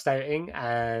his last outing.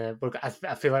 I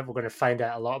feel like we're going to find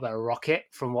out a lot about Rocket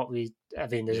from what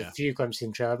there's a few glimpses in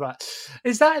the trailer, but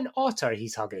is that an otter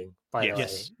he's hugging, by the way?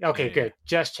 Okay, good.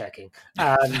 Just checking.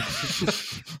 But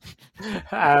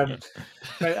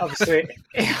obviously,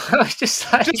 I was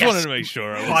just wanted to make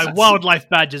sure. My wildlife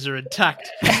badges are intact.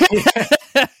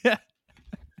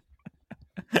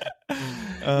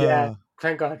 Yeah,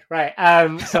 thank God. Right.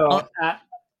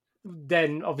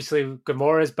 Then obviously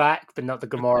Gamora's back, but not the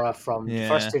Gamora from the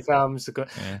first two films.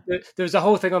 There's a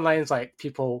whole thing online. It's like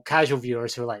casual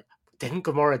viewers who are like, didn't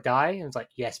Gamora die? And it's like,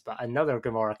 yes, but another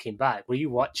Gamora came back. Were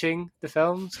you watching the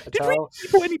films at all?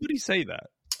 Did anybody say that?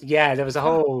 Yeah, there was a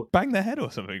whole bang their head or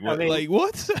something. What?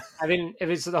 I mean, it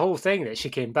was the whole thing that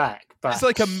she came back. But it's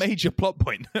like a major plot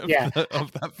point of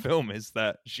that film is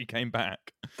that she came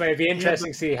back. But it'd be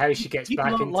interesting to see how she gets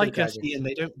back into like the us, and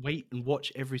they don't wait and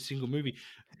watch every single movie.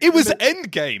 It was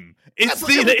Endgame. It's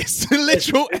the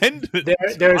literal end.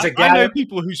 There is a guy. I know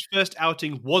people whose first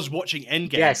outing was watching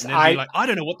Endgame. Yes, and they'd be like, I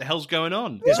don't know what the hell's going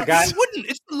on. There's a guy.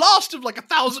 It's the last of like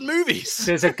 1,000 movies.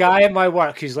 There's a guy at my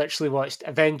work who's literally watched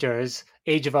Avengers,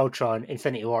 Age of Ultron,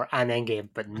 Infinity War, and Endgame,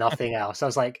 but nothing else. I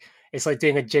was like, it's like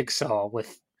doing a jigsaw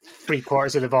with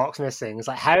 3/4 of the box missing. It's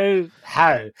like, how?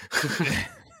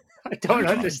 I don't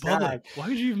understand. Why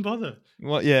would you even bother?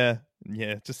 Well, yeah,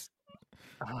 just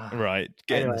right.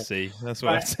 Get in the sea. That's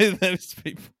what I say to those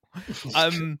people.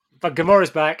 But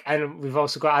Gamora's back, and we've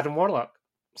also got Adam Warlock.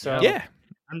 So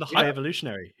and the High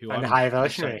Evolutionary, High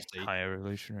Evolutionary. High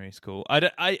Evolutionary is cool.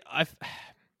 I've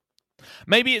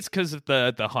maybe it's because of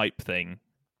the hype thing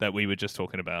that we were just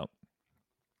talking about,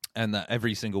 and that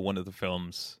every single one of the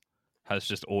films has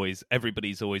just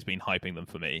everybody's always been hyping them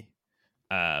for me.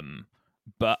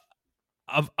 But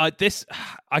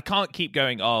I can't keep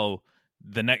going, oh,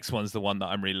 the next one's the one that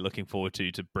I'm really looking forward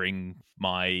to bring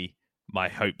my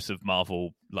hopes of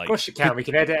Marvel. Like, of course you can. We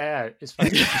can edit it out. It's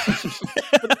fine.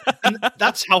 And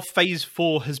that's how Phase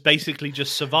 4 has basically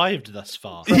just survived thus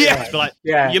far. Yeah. It's like,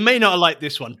 you may not like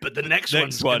this one, but the next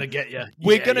one's going to get you.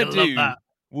 We're going to do that.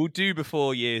 We'll do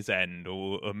before year's end,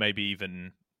 or maybe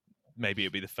it'll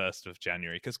be the 1st of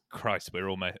January, because Christ, we're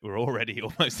already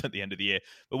almost at the end of the year.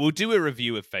 But we'll do a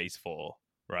review of Phase 4,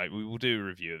 right? We will do a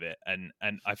review of it, and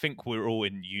I think we're all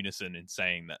in unison in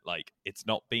saying that, like, it's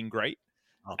not been great.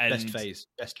 Oh, best phase.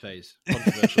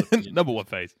 Controversial opinion. Number one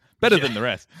phase, better than the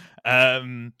rest.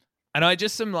 And I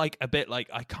just am like a bit like,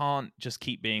 I can't just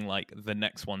keep being like, the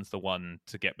next one's the one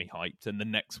to get me hyped, and the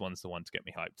next one's the one to get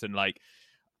me hyped. And like,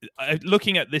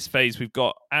 looking at this phase, we've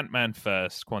got Ant-Man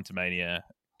first, Quantumania,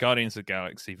 Guardians of the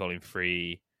Galaxy Volume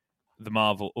 3, The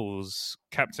Marvels,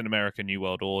 Captain America New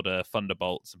World Order,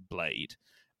 Thunderbolts, and Blade.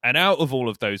 And out of all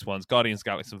of those ones, Guardians of the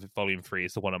Galaxy Volume 3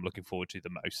 is the one I'm looking forward to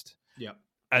the most. Yeah.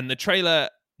 And the trailer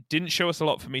didn't show us a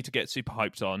lot for me to get super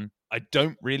hyped on. I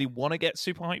don't really want to get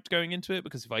super hyped going into it,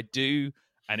 because if I do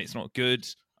and it's not good,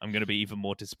 I'm going to be even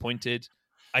more disappointed.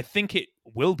 I think it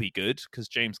will be good because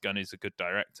James Gunn is a good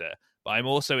director, but I'm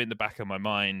also in the back of my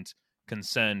mind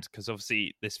concerned because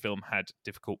obviously this film had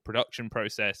difficult production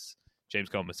process. James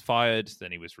Gunn was fired,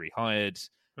 then he was rehired.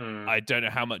 I don't know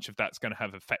how much of that's going to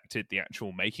have affected the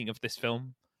actual making of this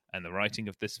film and the writing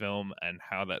of this film and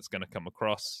how that's going to come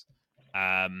across.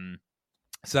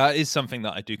 So that is something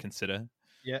that I do consider.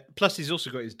 Yeah. Plus, he's also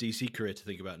got his DC career to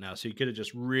think about now, so he could have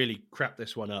just really crapped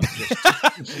this one up.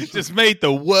 Just made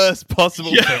the worst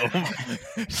possible film,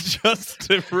 just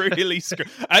to really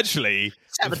actually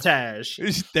sabotage.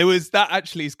 There was that.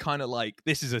 Actually, is kind of like,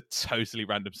 this is a totally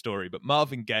random story, but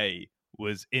Marvin Gaye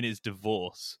was in his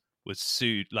divorce, was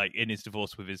sued, like in his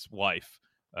divorce with his wife,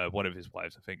 one of his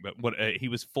wives, I think. But he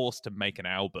was forced to make an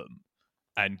album,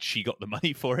 and she got the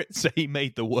money for it, so he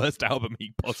made the worst album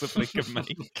he possibly could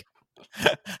make.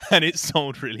 And it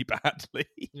sold really badly.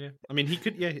 Yeah, I mean, he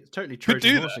could, totally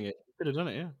Trojan horsing it. He could have done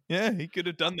it, Yeah, he could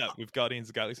have done that with Guardians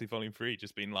of the Galaxy Volume 3,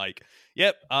 just been like,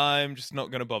 yep, I'm just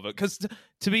not going to bother. Because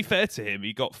to be fair to him,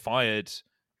 he got fired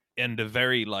a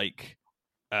very like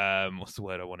what's the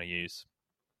word I want to use?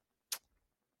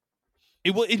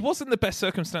 It wasn't the best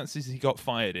circumstances he got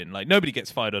fired in. Like nobody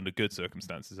gets fired under good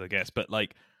circumstances, I guess. But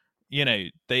like, you know,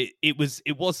 it was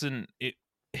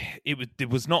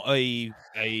not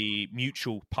a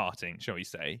mutual parting, shall we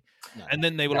say? No. And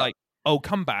then they were like, "Oh,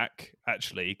 come back!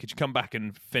 Actually, could you come back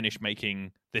and finish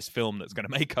making this film that's going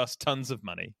to make us tons of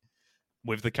money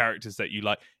with the characters that you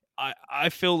like?" I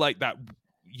feel like that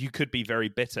you could be very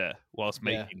bitter whilst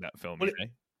making that film. Well,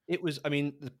 it was. I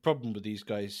mean, the problem with these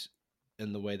guys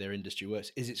and the way their industry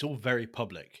works is it's all very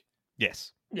public.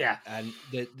 Yes. Yeah. And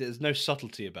there's no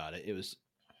subtlety about it.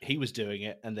 He was doing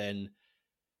it, and then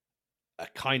a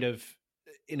kind of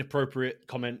inappropriate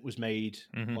comment was made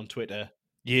on Twitter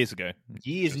years and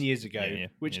years ago,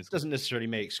 which years doesn't necessarily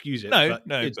may excuse it. No, but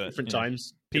but different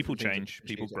times. People change,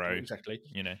 people grow. Exactly.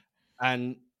 You know.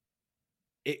 And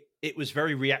it was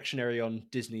very reactionary on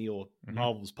Disney or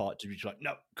Marvel's part to be like,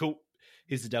 no, cool,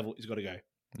 here's the devil, he's got to go.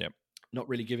 Yep. Not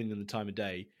really giving them the time of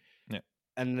day. Yeah.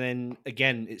 And then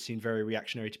again, it seemed very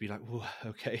reactionary to be like,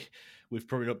 okay, we've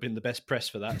probably not been the best press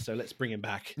for that, so let's bring him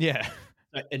back. Yeah.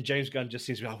 And James Gunn just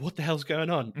seems to be like, what the hell's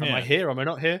going on? Am I here? Am I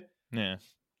not here? Yeah.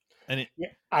 And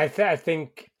I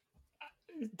think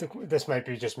this might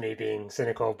be just me being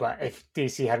cynical, but if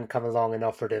DC hadn't come along and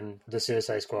offered him the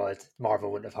Suicide Squad,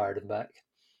 Marvel wouldn't have hired him back.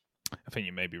 I think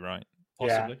you may be right.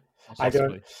 Possibly. Yeah.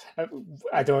 Possibly.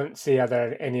 I don't see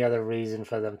any other reason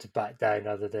for them to back down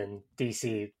other than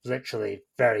DC literally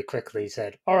very quickly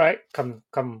said, "All right, come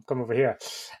over here,"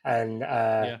 and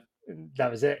that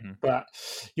was it. Mm-hmm. But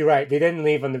you're right; they didn't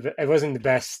leave on it wasn't the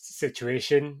best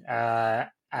situation,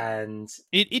 and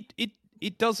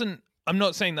it doesn't. I'm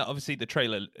not saying that. Obviously, the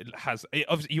trailer has.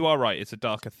 You are right. It's a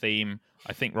darker theme.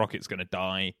 I think Rocket's going to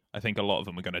die. I think a lot of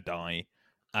them are going to die.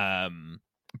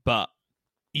 But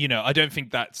you know, I don't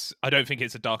think it's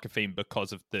a darker theme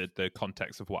because of the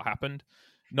context of what happened.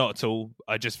 Not at all.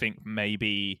 I just think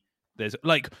maybe there's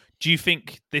like, do you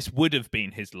think this would have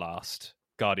been his last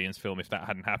Guardians film if that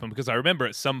hadn't happened? Because I remember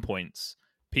at some points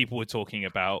people were talking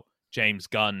about James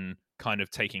Gunn kind of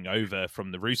taking over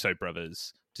from the Russo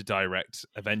brothers to direct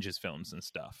Avengers films and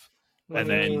stuff. And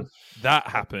then that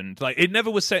happened. Like, it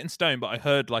never was set in stone, but I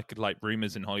heard like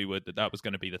rumors in Hollywood that was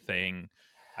going to be the thing.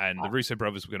 And the Russo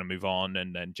brothers were going to move on,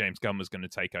 and then James Gunn was going to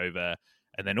take over.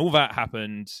 And then all that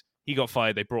happened. He got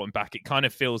fired. They brought him back. It kind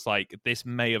of feels like this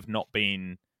may have not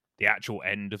been the actual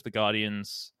end of the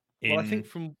Guardians. Well, I think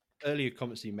from earlier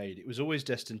comments he made, it was always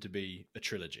destined to be a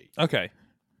trilogy. Okay.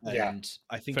 And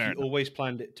I think he always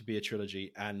planned it to be a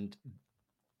trilogy. And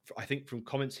I think from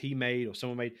comments he made or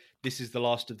someone made, this is the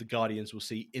last of the Guardians we'll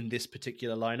see in this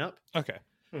particular lineup. Okay.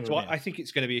 So I think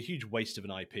it's going to be a huge waste of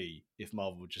an IP if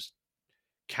Marvel would just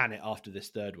can it after this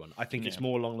third one. I think it's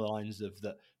more along the lines of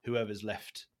that whoever's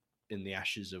left in the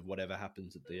ashes of whatever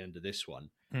happens at the end of this one,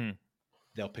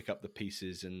 they'll pick up the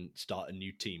pieces and start a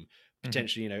new team.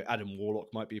 Potentially, you know, Adam Warlock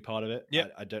might be part of it. Yeah.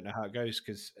 I don't know how it goes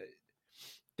because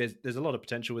there's a lot of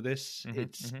potential with this.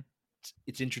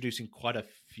 It's introducing quite a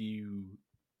few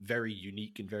very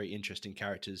unique and very interesting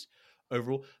characters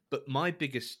overall. But my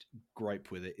biggest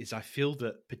gripe with it is I feel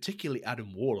that particularly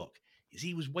Adam Warlock is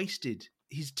he was wasted.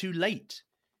 He's too late.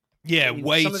 Yeah,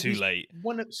 way too late.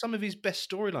 Some of his best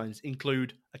storylines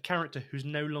include a character who's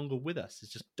no longer with us.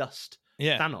 It's just dust.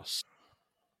 Yeah. Thanos.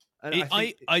 And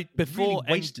I before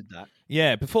really wasted that.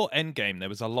 Yeah, before Endgame, there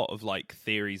was a lot of like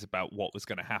theories about what was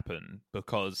going to happen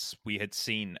because we had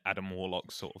seen Adam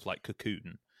Warlock sort of like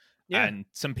cocoon. Yeah. And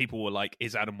some people were like,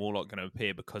 is Adam Warlock going to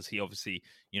appear? Because he obviously,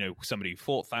 you know, somebody who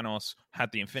fought Thanos,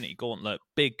 had the Infinity Gauntlet,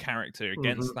 big character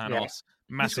against Thanos. Yeah.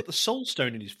 Massive. He's got the Soul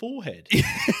Stone in his forehead.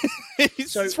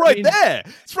 It's right there.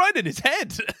 It's right in his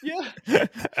head. Yeah.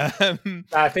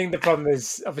 I think the problem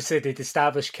is, obviously, they'd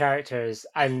established characters,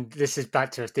 and this is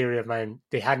back to a theory of mine.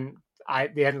 They hadn't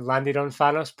landed on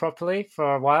Thanos properly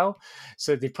for a while,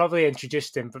 so they probably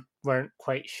introduced him but weren't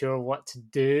quite sure what to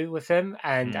do with him.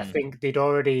 And I think they'd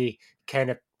already kind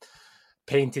of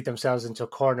painted themselves into a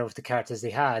corner with the characters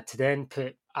they had. To then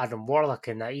put Adam Warlock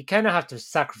in that, you kind of have to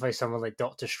sacrifice someone like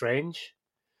Doctor Strange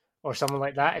or someone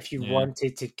like that if you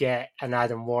wanted to get an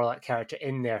Adam Warlock character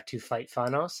in there to fight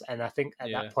Thanos. And I think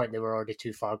at that point they were already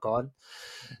too far gone.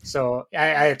 So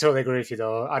I totally agree with you,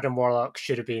 though. Adam Warlock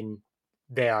should have been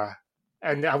there.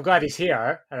 And I'm glad he's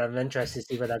here, and I'm interested to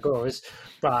see where that goes.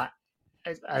 But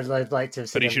I'd like to have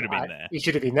seen But he should have been there. He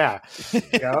should have been there.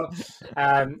 You know?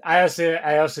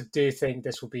 I also do think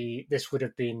this would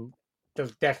have been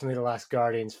definitely the last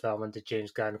Guardians film under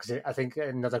James Gunn, because I think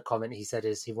another comment he said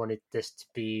is he wanted this to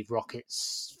be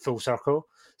Rocket's full circle.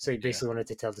 So he basically wanted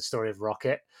to tell the story of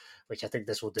Rocket, which I think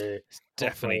this will do. He's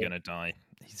definitely going to die.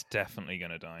 He's definitely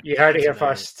going to die. You heard it here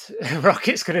first.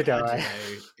 Rocket's going to die.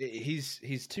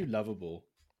 He's too lovable.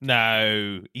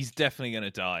 No, he's definitely going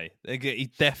to die.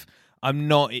 I'm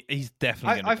not. He's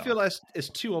definitely going to die. I feel like it's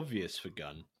too obvious for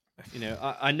Gunn. You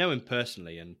know, I know him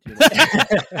personally, and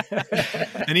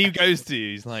and he goes to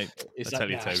you. He's like, "I tell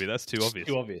you, Toby, that's too obvious.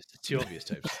 Too obvious,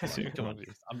 Toby. Come on,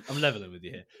 I'm leveling with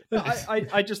you here. No,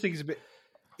 I just think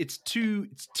it's too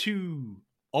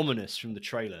ominous from the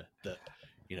trailer that,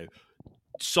 you know,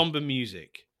 somber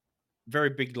music, very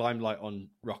big limelight on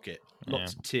Rocket,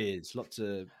 lots of tears, lots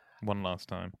of one last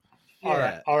time. All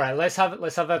right. Let's have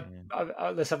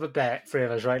a bet, three of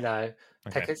us right now.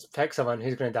 Okay. Pick someone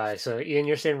who's going to die. So, Ian,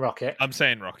 you're saying Rocket. I'm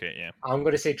saying Rocket. Yeah. I'm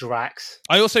going to say Drax.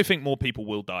 I also think more people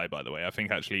will die. By the way, I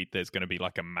think actually there's going to be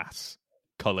like a mass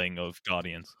culling of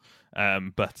Guardians.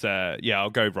 But I'll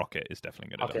go Rocket is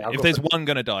definitely going to die. If there's one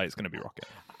going to die, it's going to be Rocket.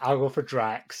 I'll go for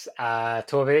Drax.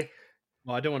 Toby.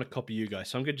 Well, I don't want to copy you guys,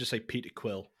 so I'm going to just say Peter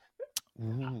Quill.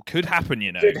 Ooh, could happen,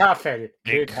 you know. Could happen.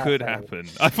 It could happen.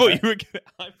 I thought you were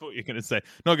going to say,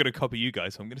 not going to copy you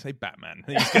guys, so I'm going to say Batman.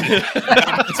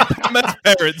 Batman's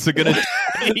parents are going to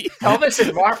die. Thomas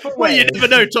and Martha. Well, you never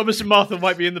know. Thomas and Martha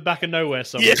might be in the back of nowhere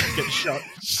somewhere. Yeah.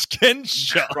 Getting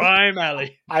shot. Crime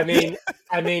alley. I mean,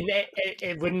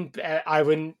 it wouldn't. I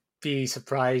wouldn't be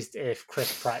surprised if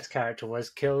Chris Pratt's character was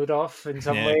killed off in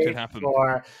some way. Could happen.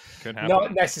 Or could happen.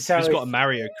 Not necessarily. He's got a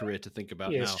Mario career to think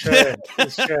about now. It's true.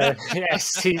 It's true.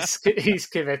 Yes, he's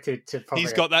committed to.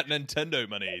 He's got that Nintendo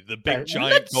money, the big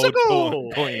giant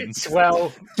gold coins.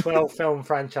 12 film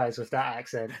franchise with that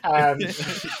accent.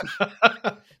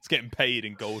 It's getting paid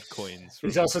in gold coins.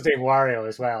 He's also doing Wario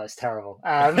as well. It's terrible.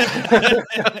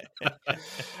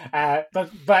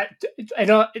 But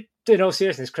in all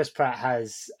seriousness, Chris Pratt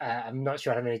has. I'm not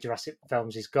sure how many Jurassic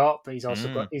films he's got, but he's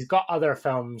also got other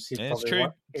films. It's true.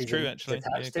 It's true, actually.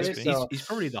 He's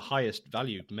probably the highest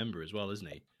valued member as well, isn't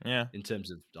he? Yeah. In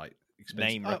terms of like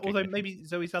expense. Although maybe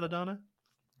Zoe Saldana,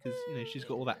 because she's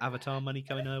got all that Avatar money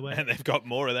coming her way, and they've got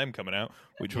more of them coming out,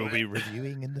 which we'll be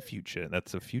reviewing in the future.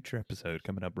 That's a future episode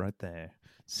coming up right there.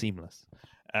 Seamless.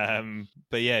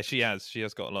 But yeah, she has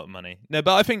got a lot of money. No,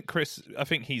 but I think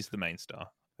he's the main star.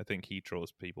 I think he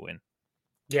draws people in.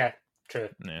 Yeah, true.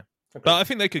 Yeah, okay. But I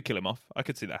think they could kill him off. I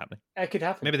could see that happening. It could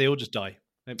happen. Maybe they all just die.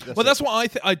 That's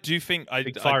what I do think.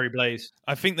 Big fiery blaze.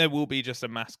 I think there will be just a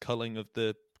mass culling of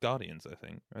the Guardians. I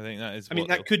think that is.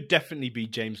 That could definitely be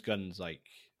James Gunn's like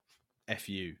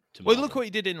FU. To well, look what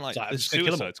he did in like the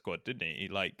Suicide Squad, didn't he?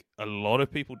 Like a lot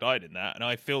of people died in that, and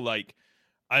I feel like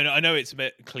I know it's a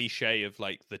bit cliche of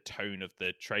like the tone of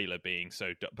the trailer being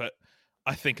so, but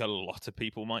I think a lot of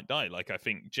people might die. Like I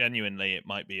think genuinely it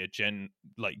might be a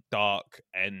dark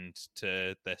end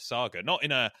to their saga, not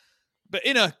in a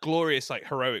glorious like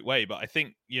heroic way. But I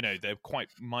think there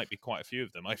might be quite a few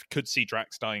of them. I could see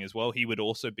Drax dying as well. He would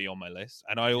also be on my list,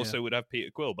 and I also would have Peter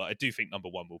Quill. But I do think number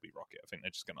one will be Rocket. I think they're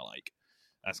just gonna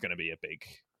that's gonna be a big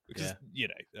because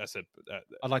that's a.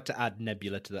 I'd like to add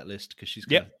Nebula to that list because she's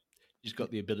got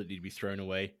the ability to be thrown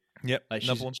away. Yep, like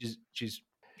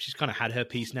she's kind of had her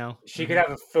piece now. She could have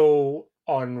a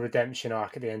full-on redemption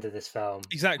arc at the end of this film.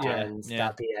 Exactly. And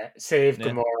that'd be it. Save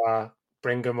Gamora,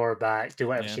 bring Gamora back, do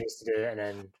whatever she needs to do, and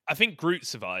then... I think Groot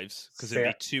survives, because it'd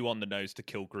be too on the nose to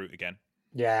kill Groot again.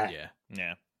 Yeah.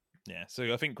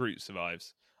 So I think Groot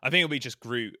survives. I think it'll be just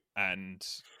Groot and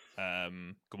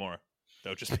Gamora.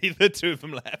 There'll just be the two of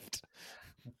them left.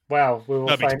 Well, we will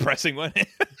That'd be depressing, won't it?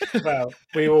 Well,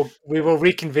 we will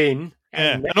reconvene.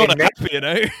 And not happy,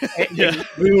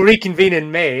 we will reconvene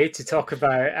in May to talk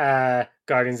about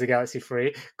Guardians of the Galaxy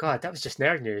 3. God, that was just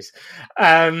nerd news.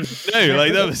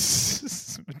 That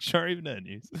was majority of nerd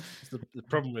news. It's the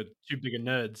problem with too big of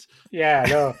nerds. Yeah,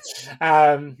 no.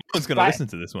 No one's going to listen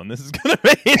to this one. This is going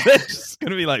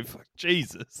to be like, fuck,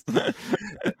 Jesus.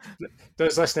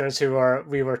 Those listeners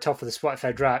we were top of the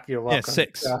Spotify draft, you're welcome. Yeah,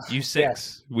 6. You 6.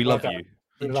 Yes. We love you.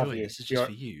 Enjoy. This is just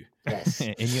for you. Yes.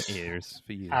 In your ears,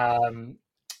 for you.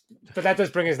 But that does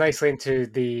bring us nicely into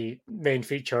the main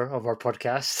feature of our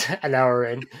podcast, an hour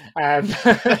in.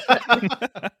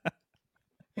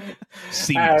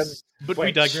 Seamless. But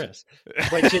we digress.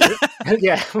 We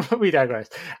digress.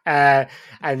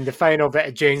 And the final bit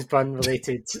of James Bond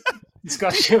related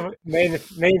discussion, main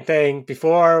thing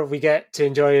before we get to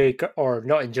enjoy or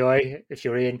not enjoy, if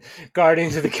you're in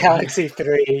Guardians of the Galaxy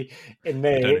 3 in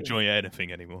May. I don't enjoy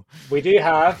anything anymore. We do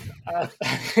have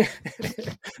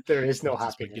there is no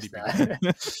happiness there.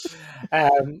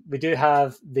 We do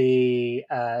have the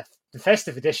the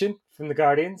festive edition from the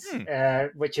Guardians,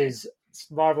 which is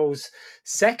Marvel's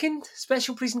second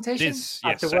special presentation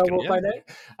after Werewolf by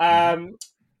Night,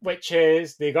 which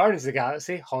is the Guardians of the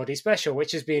Galaxy Holiday Special,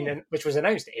 which was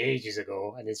announced ages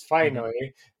ago and is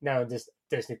finally now on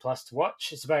Disney Plus to watch.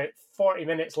 It's about 40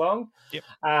 minutes long,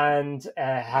 and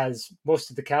has most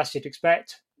of the cast you'd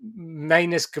expect,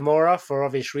 minus Gamora for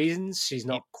obvious reasons. She's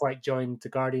not quite joined the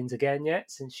Guardians again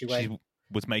yet since she went.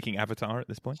 Was making Avatar at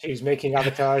this point. She's making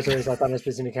Avatars, or is that done as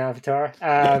busy making Avatar?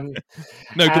 No,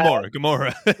 Gamora.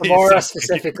 Gamora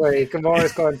specifically.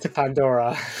 Gamora's gone to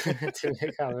Pandora to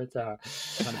make Avatar.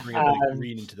 Trying to bring a bit of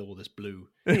green into all this blue.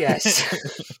 Yes.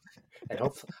 And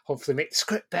hopefully make the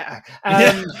script better.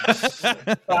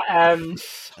 But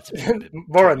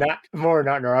more on that in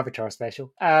our Avatar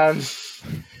special.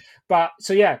 But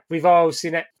so yeah, we've all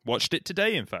seen it. Watched it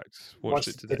today, in fact. Watched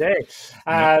it today.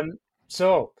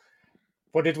 So,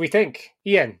 what did we think?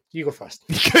 Ian, you go first.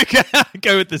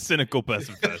 Go with the cynical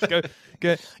person first. Go.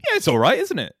 Yeah, it's all right,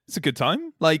 isn't it? It's a good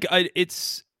time. Like,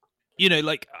 it's,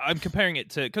 like I'm comparing it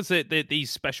to, because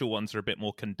these special ones are a bit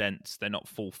more condensed. They're not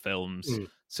full films.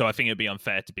 So I think it'd be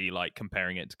unfair to be like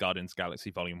comparing it to Guardians of the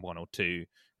Galaxy Volume 1 or 2,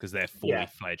 because they're fully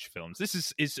fledged films.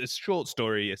 This is a short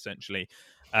story, essentially.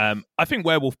 I think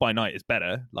Werewolf by Night is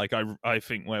better. Like, I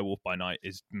think Werewolf by Night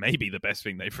is maybe the best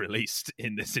thing they've released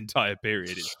in this entire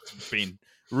period. It's been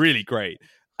really great.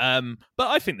 But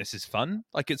I think this is fun.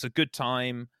 Like, it's a good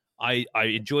time. I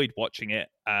enjoyed watching it.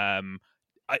 I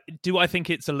think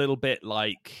it's a little bit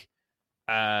like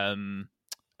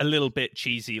a little bit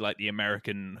cheesy, like the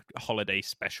American holiday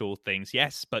special things?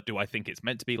 Yes. But do I think it's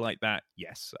meant to be like that?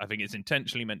 Yes. I think it's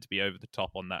intentionally meant to be over the top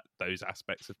on those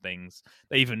aspects of things.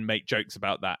 They even make jokes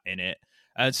about that in it.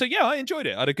 So yeah, I enjoyed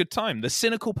it. I had a good time. The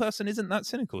cynical person isn't that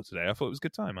cynical today. I thought it was a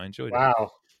good time. I enjoyed it.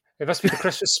 Wow. It must be the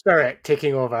Christmas spirit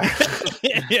taking over.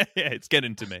 yeah, it's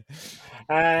getting to me.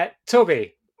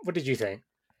 Toby, what did you think?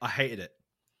 I hated it.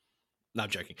 No, I'm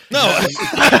joking. No.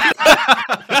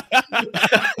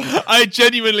 I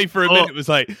genuinely, for a minute, was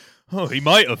like, oh, he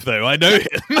might have, though. I know him.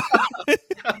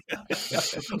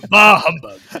 Bah,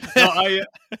 humbug. No,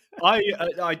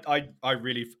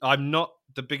 I'm not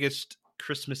the biggest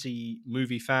Christmassy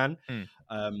movie fan.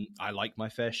 I like my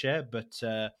fair share, but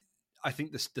I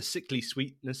think the sickly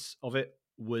sweetness of it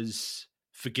was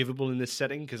forgivable in this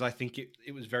setting, because I think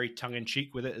it was very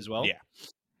tongue-in-cheek with it as well. Yeah.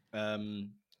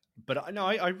 But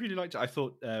I really liked it. I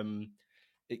thought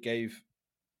it gave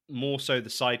more so the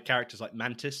side characters like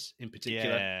Mantis in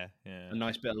particular a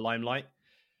nice bit of limelight.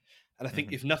 And I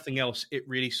think if nothing else, it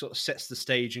really sort of sets the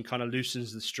stage and kind of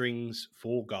loosens the strings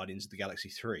for Guardians of the Galaxy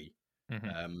 3.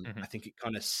 I think it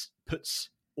kind of puts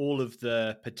all of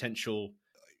the potential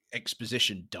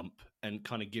exposition dump and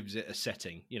kind of gives it a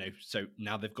setting. So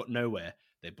now they've got nowhere.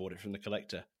 They bought it from the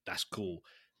collector. That's cool.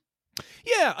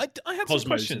 Yeah, I had Cosmos some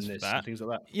questions in for this that. And things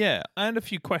like that. Yeah, I had a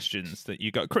few questions that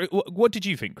you got. What did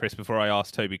you think, Chris, before I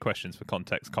asked Toby questions for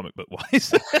context, comic book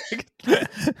wise?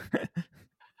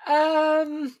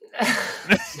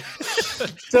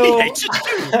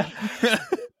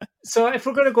 So if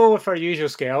we're going to go with our usual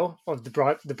scale of the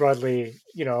broadly,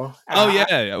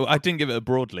 I didn't give it a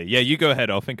broadly. Yeah, you go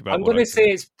ahead. I'll think about it. I'm going to say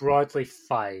it's broadly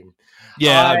fine.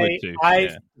 Yeah, I would too.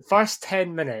 First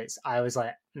 10 minutes, I was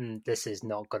like, this is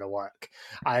not going to work.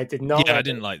 I did not. Yeah, I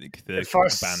didn't like the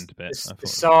first band bit. The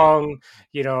song,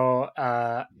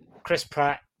 Chris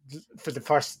Pratt for the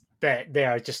first bit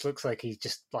there just looks like he's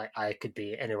just like, I could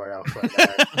be anywhere else right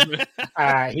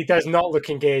now. He does not look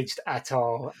engaged at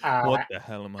all. What the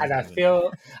hell am I doing? And I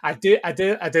feel I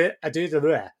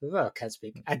can't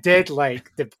speak. I did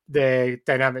like the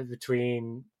dynamic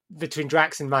between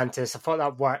Drax and Mantis. I thought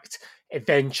that worked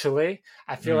eventually.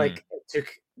 I feel like it took,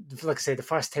 like I say, the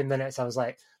first 10 minutes I was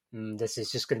like, this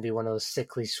is just going to be one of those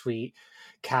sickly sweet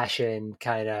cash-in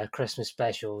kind of Christmas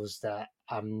specials that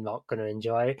I'm not going to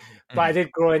enjoy. But I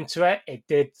did grow into it. It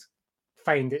did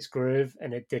find its groove,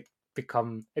 and it did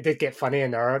get funny,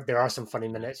 and there are some funny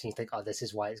minutes, and you think, oh, this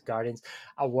is why it's Guardians.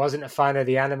 I wasn't a fan of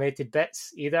the animated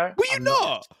bits either. Were you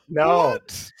not? No.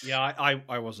 What? Yeah,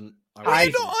 I wasn't.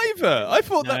 I'm not either. I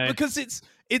thought that because it's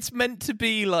meant to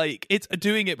be like, it's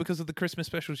doing it because of the Christmas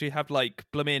specials. You have like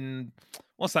blimmin',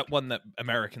 what's that one that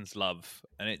Americans love?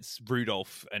 And it's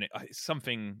Rudolph, and it's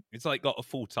something. It's like got a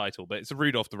full title, but it's a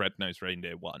Rudolph the Red-Nosed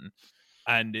Reindeer one,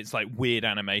 and it's like weird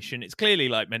animation. It's clearly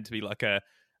like meant to be like a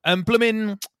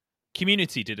blimmin'.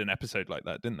 Community did an episode like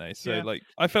that, didn't they? So like,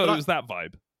 I felt it was that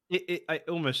vibe. I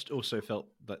almost also felt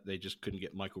that they just couldn't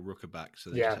get Michael Rooker back, so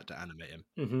they just had to animate him.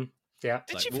 Mm-hmm. Yeah.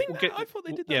 Did you think that? I thought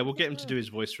they did that. Yeah, we'll get him to do his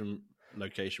voice from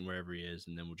location wherever he is,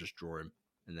 and then we'll just draw him,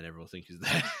 and then everyone will think he's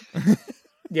there.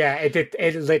 Yeah, it did.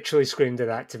 It literally screamed at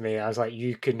that to me. I was like,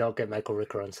 "You could not get Michael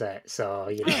Rooker on set." So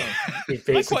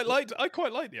I quite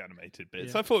liked the animated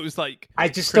bits. I thought it was like I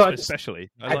just Christmas don't, especially.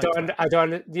 I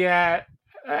don't. Yeah,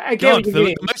 I get God, what you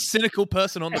mean. the most cynical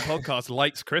person on the podcast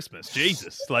likes Christmas.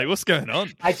 Jesus, like what's going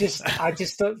on? I just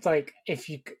don't like if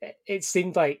you. It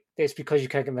seemed like it's because you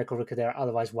can't get Michael Rooker there.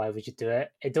 Otherwise, why would you do it?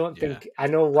 I don't think I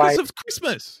know why. Because of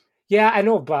Christmas. Yeah, I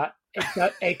know, but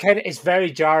it kind of it's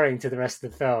very jarring to the rest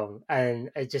of the film, and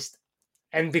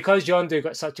because John Doe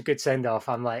got such a good send off,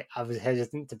 I was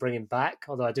hesitant to bring him back.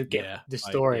 Although I do get the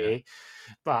story,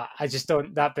 but I just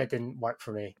don't. That bit didn't work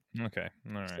for me. Okay,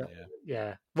 all right, so,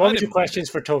 yeah. What were your questions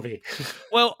for Toby?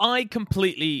 Well,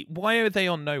 why are they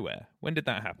on Nowhere? When did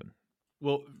that happen?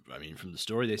 Well, I mean, from the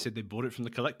story, they said they bought it from the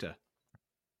Collector.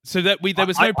 So that there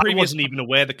was no previous. I wasn't even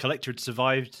aware the Collector had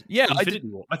survived. Yeah, Infinity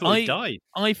War. I thought he died.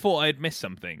 I thought I had missed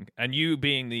something, and you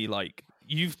being the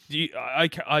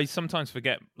I sometimes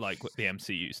forget like the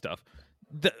MCU stuff.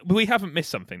 We haven't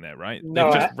missed something there, right?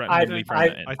 No, just randomly thrown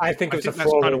that in. I think it was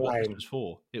that's kind of what this was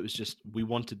for. It was just we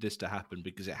wanted this to happen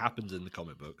because it happens in the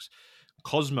comic books.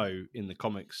 Cosmo in the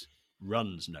comics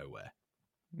runs Nowhere.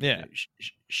 Yeah,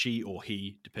 she or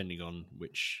he, depending on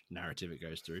which narrative it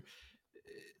goes through,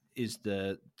 is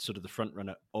the sort of the front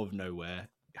runner of Nowhere,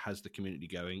 has the community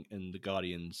going, and the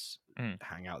Guardians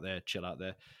hang out there, chill out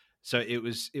there. So it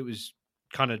was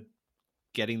kind of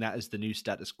getting that as the new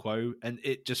status quo, and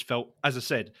it just felt, as I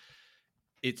said,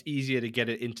 it's easier to get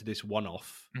it into this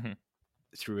one-off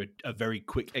through a very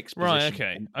quick exposition. Right?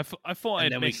 Okay, I thought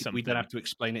I'd missed something. We don't have to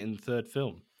explain it in the third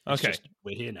film. It's just,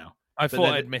 we're here now. I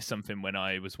thought I'd missed something when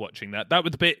I was watching that. That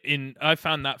was the bit I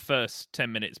found that first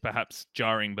 10 minutes perhaps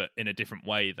jarring, but in a different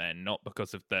way then, not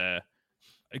because of the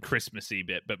Christmassy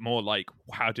bit, but more like,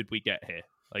 how did we get here?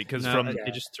 Like, because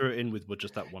they just threw it in with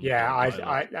just that one. Yeah,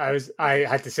 I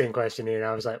had the same question, and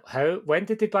I was like, when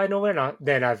did they buy Nowhere? And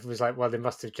then I was like, well, they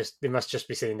must just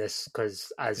be saying this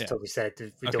because, as Toby said,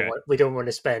 we don't want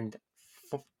to spend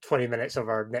 20 minutes of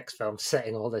our next film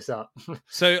setting all this up.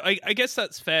 So I guess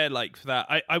that's fair. Like for that,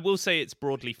 I will say it's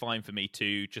broadly fine for me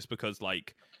too, just because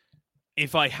like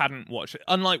if I hadn't watched it,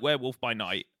 unlike Werewolf by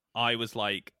Night, I was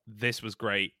like, this was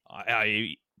great.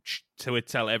 I would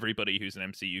tell everybody who's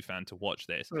an MCU fan to watch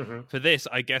this. For this,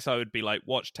 I guess I would be like,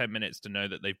 watch 10 minutes to know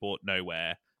that they bought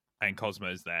Nowhere and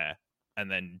Cosmo's there. And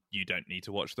then you don't need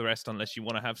to watch the rest unless you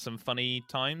want to have some funny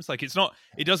times. Like it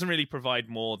doesn't really provide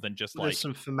more than just there's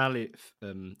some familiar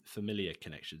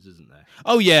connections, isn't there?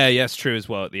 Oh yeah, it's true as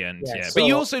well at the end. Yeah, So, but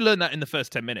you also learn that in the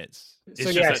first 10 minutes.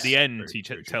 It's just at the end he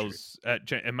tells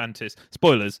Mantis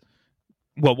spoilers.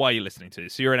 Well, why are you listening to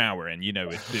this? So you're an hour in. You know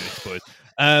we're doing spoilers.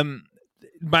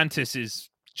 Mantis is.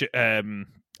 I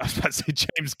was about to say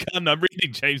James Gunn. I'm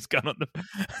reading James Gunn on the.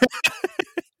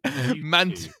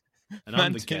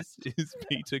 Mantis is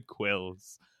Peter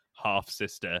Quill's half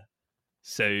sister.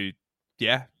 So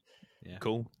yeah,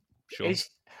 cool, sure.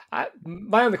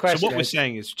 My only question. So what we're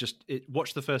saying is just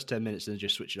watch the first 10 minutes and then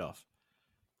just switch it off.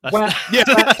 That's what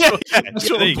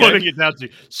I'm boiling it down to.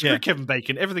 Screw Kevin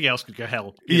Bacon. Everything else could go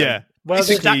hell. Yeah. Well,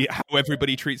 basically, how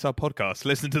everybody treats our podcast.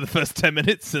 Listen to the first 10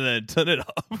 minutes and then turn it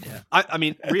off. Yeah. I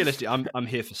mean, realistically, I'm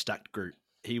here for stacked Groot.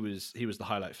 He was the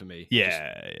highlight for me.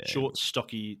 Short,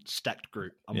 stocky, stacked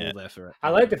Groot. I'm all there for it. I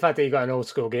like the fact that you got an old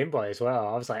school Game Boy as well.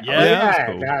 I was like,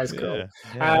 that was cool.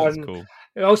 That's cool.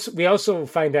 We also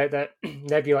find out that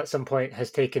Nebula at some point has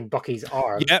taken Bucky's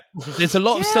arm. Yep. There's a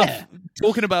lot of stuff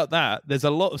talking about that. There's a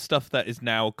lot of stuff that is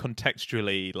now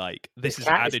contextually like this is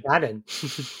added. Canon.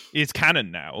 It's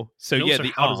canon now. So also,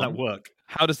 the how arm, does that work?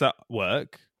 How does that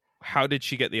work? How did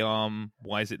she get the arm?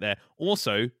 Why is it there?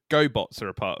 Also, GoBots are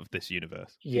a part of this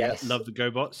universe. Yes. Love the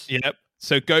GoBots. Yep.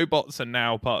 So GoBots are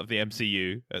now part of the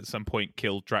MCU. At some point,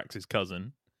 killed Drax's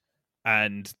cousin.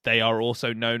 And they are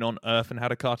also known on Earth and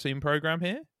had a cartoon program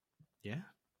here. Yeah.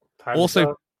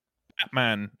 Also,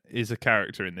 Batman is a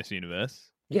character in this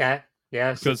universe. Yeah.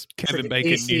 Because Kevin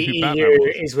Bacon DCEU knew who Batman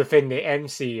was. Is within the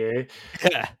MCU.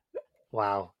 Yeah.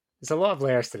 Wow. There's a lot of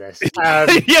layers to this.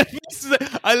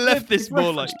 I left this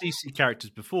more like DC characters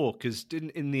before because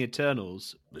in the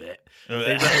Eternals, mate,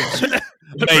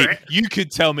 you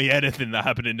could tell me anything that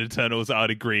happened in Eternals,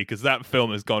 I'd agree because that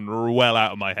film has gone well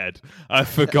out of my head. I've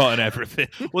forgotten everything.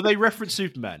 Well, they reference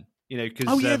Superman,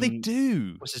 because they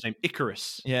do. What's his name?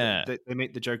 Icarus. Yeah, they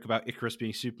make the joke about Icarus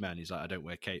being Superman. He's like, I don't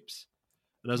wear capes.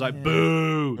 And I was like,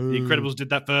 boo! The Incredibles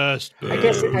did that first. I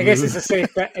guess it's a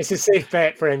safe bet. It's a safe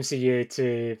bet for MCU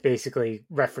to basically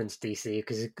reference DC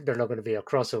because they're not going to be a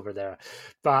crossover there.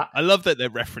 But I love that they're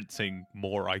referencing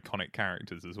more iconic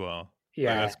characters as well.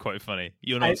 Yeah, that's quite funny.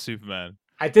 You're not Superman.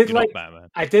 I did like Batman.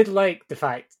 I did like the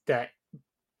fact that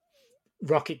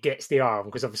Rocket gets the arm,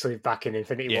 because obviously back in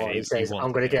Infinity War he says,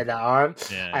 I'm going to get that arm.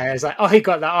 Yeah. And I was like, oh, he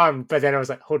got that arm. But then I was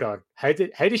like, hold on, how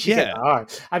did she get that arm?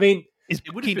 I mean, it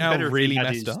would have been better really if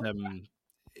messed up.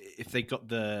 If they got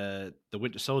the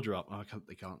Winter Soldier up. Oh,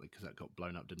 they can't because that got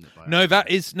blown up, didn't it?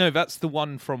 That's the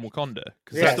one from Wakanda.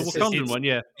 Yeah, that's the Wakandan one.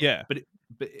 Yeah. But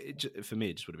for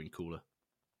me, it just would have been cooler.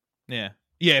 Yeah.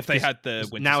 If they had the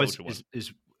Winter Soldier one.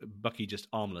 Is Bucky just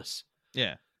armless?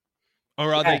 Yeah.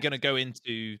 Or are they going to go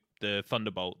into the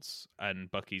Thunderbolts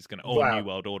and Bucky's going to... New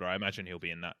World Order, I imagine he'll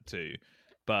be in that too.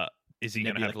 But is he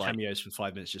going to have cameos for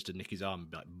 5 minutes just to nick his arm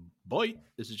and be like, boy,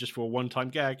 this is just for a one-time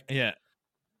gag? Yeah.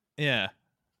 Yeah.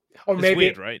 Or it's maybe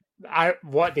weird, right?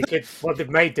 What they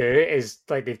might do is,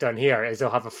 like they've done here, is they'll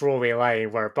have a throwaway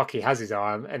line where Bucky has his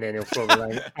arm, and then he'll throw the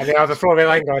line, and they'll have a throwaway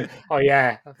line going, "Oh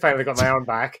yeah, I finally got my arm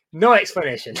back." No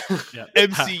explanation. Yeah.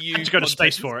 MCU. Just go to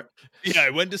space for it. Yeah,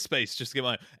 when to space? Just to get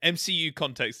my MCU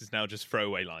context is now just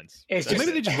throwaway lines. Maybe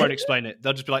they just won't explain it.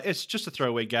 They'll just be like, "It's just a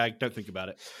throwaway gag. Don't think about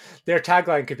it." Their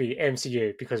tagline could be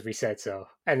MCU because we said so,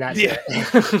 and that's it.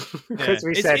 Because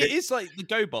we said it. It's like the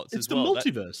GoBots as well. It's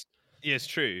the multiverse. Yeah, it's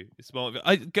true. It's more. The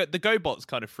GoBots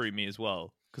kind of threw me as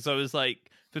well, because I was like,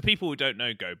 for people who don't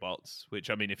know GoBots,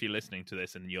 which I mean, if you're listening to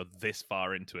this and you're this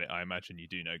far into it, I imagine you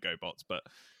do know GoBots, but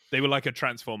they were like a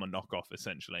Transformer knockoff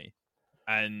essentially,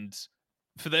 and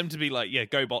for them to be like, yeah,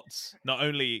 GoBots not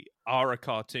only are a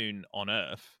cartoon on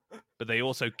Earth, but they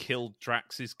also killed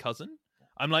Drax's cousin.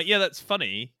 I'm like, yeah, that's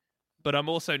funny, but I'm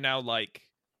also now like,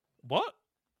 what?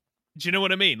 Do you know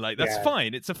what I mean? Like, that's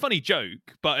fine. It's a funny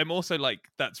joke, but I'm also like,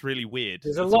 that's really weird.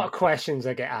 There's a lot of questions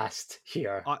that get asked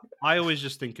here. I always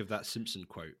just think of that Simpson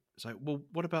quote. It's like, well,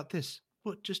 what about this?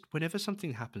 Well, just whenever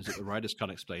something happens that the writers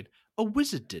can't explain, a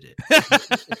wizard did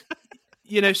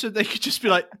it. So they could just be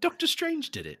like, Doctor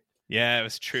Strange did it. Yeah, it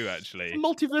was true, actually. The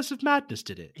Multiverse of Madness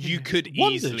did it. You could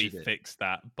easily fix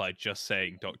that by just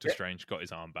saying Doctor Strange got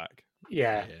his arm back.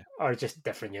 Yeah, or just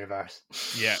different universe.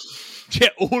 Yeah,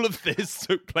 all of this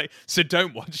took place. So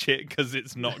don't watch it because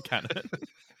it's not canon.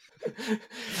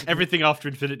 Everything after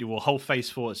Infinity War, whole Phase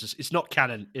 4, it's not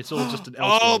canon. It's all just an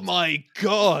Elseworlds. Oh my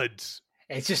god!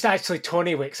 It's just actually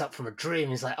Tony wakes up from a dream.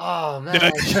 He's like, oh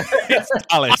man, it's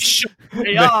Dallas.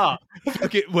 They are.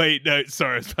 Wait, no,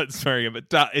 sorry, I was about to swear again,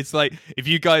 but it's like, if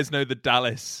you guys know the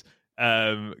Dallas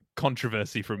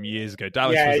controversy from years ago.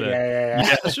 Dallas was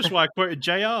yeah. That's just why I quoted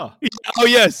JR. Oh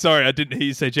yeah, sorry, I didn't hear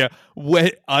you say JR.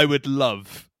 I would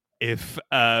love if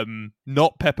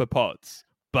not Pepper Potts,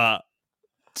 but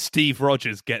Steve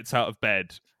Rogers gets out of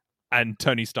bed and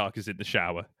Tony Stark is in the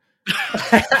shower.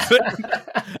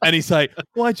 And he's like,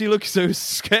 why'd you look so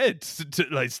scared?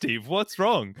 Like, Steve, what's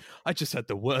wrong? I just had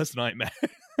the worst nightmare.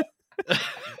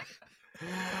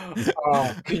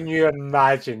 Oh, can you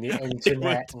imagine the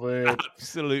internet would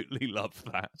absolutely love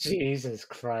that? Jesus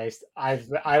Christ.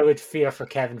 I would fear for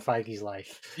Kevin Feige's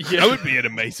life. Yeah, that would be an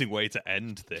amazing way to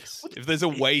end this. If there's a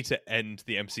way to end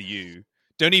the MCU,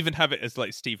 don't even have it as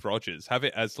like Steve Rogers. Have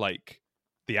it as like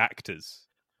the actors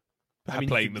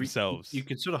playing themselves. You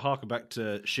could sort of harken back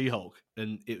to She-Hulk,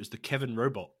 and it was the Kevin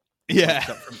robot. Yeah,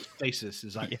 from stasis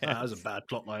is like, that was a bad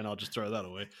plot line. I'll just throw that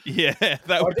away. Yeah,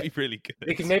 that would be really good.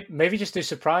 We can maybe just do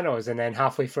Sopranos, and then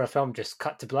halfway through a film, just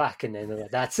cut to black, and then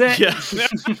that's it. Yeah,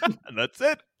 and that's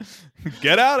it.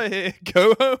 Get out of here.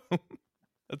 Go home.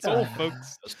 That's all,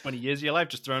 folks. That's 20 years of your life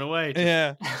just thrown away.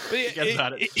 Yeah, forget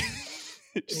about it.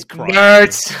 Just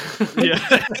nerds.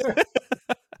 Yeah.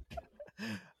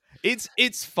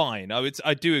 It's fine.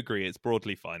 I do agree. It's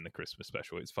broadly fine. The Christmas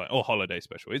special, it's fine, or holiday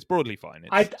special, it's broadly fine.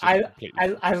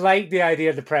 I like the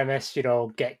idea of the premise.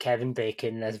 Get Kevin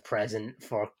Bacon as a present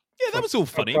for. Yeah, that was all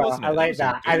funny, wasn't it? I like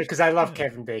that because I love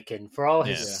Kevin Bacon for all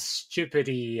his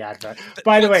stupidity advert.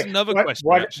 By the way, another question.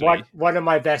 One of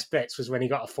my best bits was when he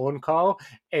got a phone call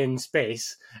in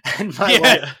space, and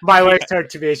my wife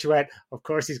turned to me and she went, "Of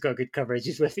course, he's got good coverage.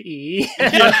 He's with EE."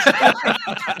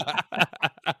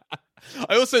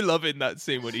 I also love in that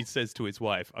scene when he says to his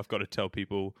wife, I've got to tell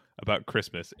people about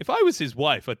Christmas. If I was his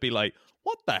wife, I'd be like,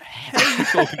 what the hell are you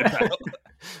talking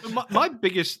about? My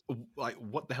biggest,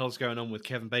 what the hell's going on with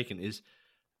Kevin Bacon is,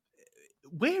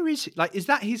 where is he? Is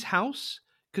that his house?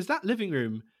 Because that living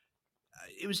room,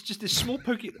 it was just this small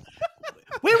pokey.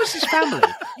 Where was his family?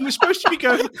 He was supposed to be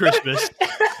going for Christmas.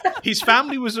 His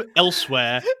family was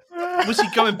elsewhere. Was he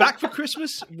going back for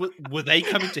Christmas? Were they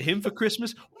coming to him for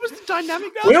Christmas? What was the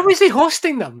dynamic? Where was he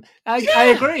hosting them?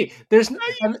 I agree. There's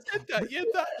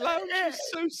that lounge is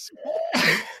so small.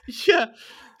 Yeah,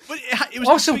 but it was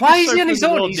also, why is he on his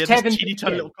own? He's Kevin. Teeny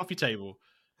tiny little coffee table.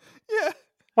 Yeah.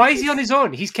 Why is he on his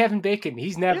own? He's Kevin Bacon.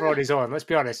 He's never on his own. Let's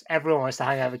be honest. Everyone wants to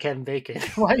hang out with Kevin Bacon.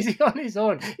 Why is he on his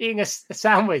own eating a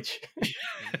sandwich?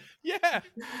 Yeah,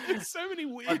 there's so many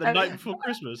weird. Like the night before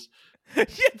Christmas. Yeah,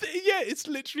 it's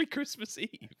literally Christmas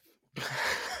Eve.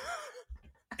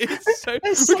 It's so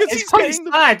because he's quite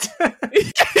getting sad.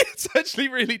 It's actually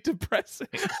really depressing.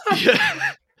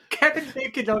 Yeah. Kevin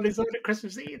Bacon on his own at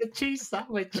Christmas eating a cheese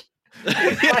sandwich.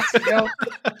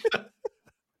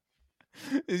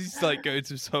 He's like going to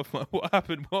himself, like, what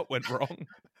happened? What went wrong?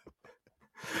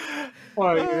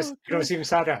 Or you know what's even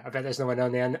sadder? I bet there's no one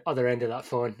on the other end of that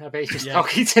phone. I bet he's just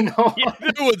talking to no one.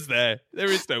 Yeah, no one's there.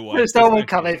 There is no one. There's no one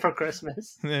coming for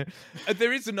Christmas. Yeah.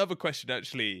 There is another question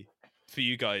actually for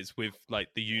you guys with like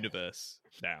the universe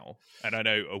now, and I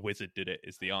know a wizard did it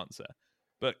is the answer,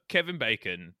 but Kevin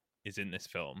Bacon is in this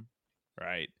film,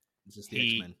 right? This is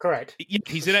the X-Men. Correct.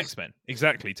 He's in X-Men.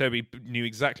 Exactly. Toby knew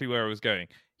exactly where I was going.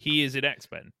 He is in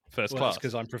X-Men First Class.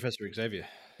 Because I'm Professor Xavier.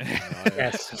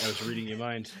 Yes. I was reading your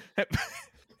mind.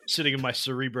 Sitting in my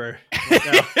cerebro right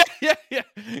now. yeah.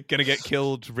 Gonna get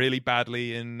killed really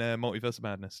badly in Multiverse of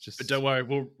Madness. But don't worry,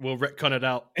 we'll retcon it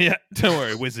out. Yeah, don't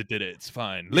worry. Wizard did it. It's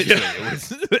fine. Literally, it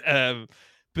was.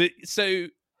 But so,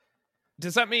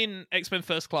 does that mean X-Men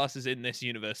First Class is in this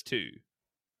universe too?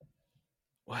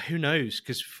 Well, who knows?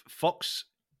 Because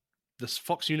this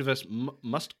Fox universe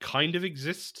must kind of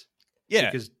exist. Yeah,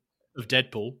 because of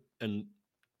Deadpool and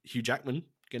Hugh Jackman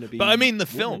going to be. But I mean the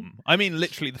film. I mean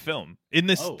literally the film. In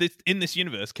this Oh. this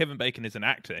universe, Kevin Bacon is an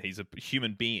actor. He's a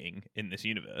human being in this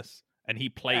universe, and he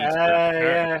plays a Yeah.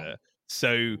 character.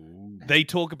 So they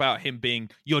talk about him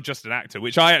being, you're just an actor,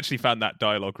 which I actually found that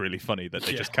dialogue really funny, that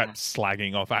they just kept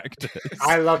slagging off actors.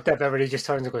 I loved that Beverly just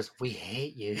turns and goes, "We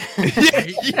hate you."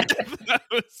 yeah, that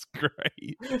was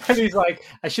great. And he's like,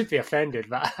 "I should be offended,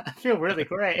 but I feel really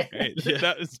great."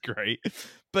 That was great.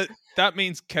 But that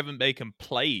means Kevin Bacon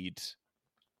played,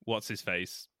 what's his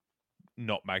face,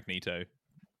 not Magneto.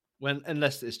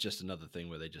 Unless it's just another thing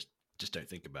where they just don't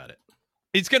think about it.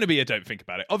 It's going to be a don't think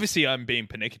about it. Obviously, I'm being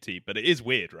pernickety, but it is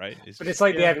weird, right? But it's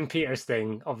like the Evan Peters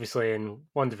thing, obviously, in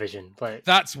WandaVision. Like,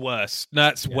 that's worse.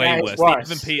 That's way worse. The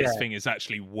Evan Peters thing is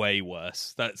actually way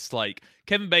worse. That's like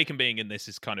Kevin Bacon being in this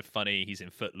is kind of funny. He's in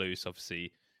Footloose,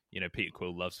 obviously. You know, Peter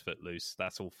Quill loves Footloose.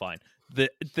 That's all fine.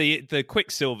 The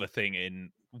Quicksilver thing in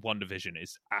WandaVision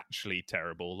is actually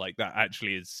terrible. Like that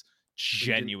actually is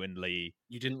genuinely.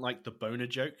 You didn't like the boner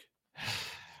joke?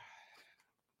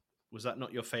 Was that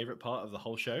not your favorite part of the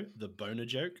whole show? The boner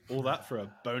joke? All that for a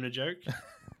boner joke?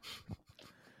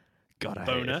 God, I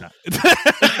boner.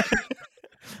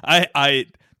 I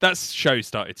that show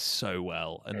started so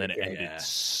well and then it ended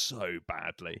so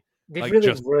badly. They've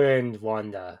really ruined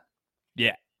Wanda.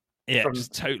 Yeah,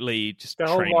 just totally just the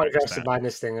whole Multiverse of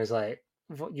Madness thing was like,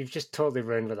 you've just totally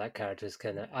ruined what that character is.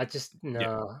 I just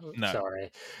no,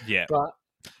 sorry. Yeah, but.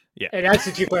 Yeah. In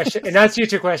answer to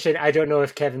your question, I don't know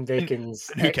if Kevin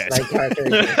Bacon's X-Men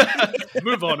character.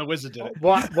 Move on, a wizard did it.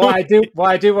 What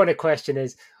I do want to question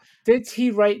is, did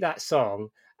he write that song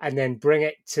and then bring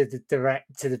it to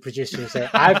the producer and say,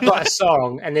 "I've got a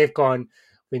song," and they've gone,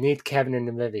 "We need Kevin in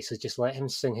the movie, so just let him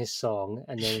sing his song,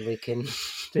 and then we can."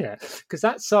 Yeah, because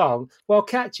that song, while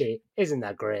catchy, isn't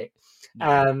that great?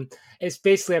 No. It's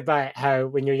basically about how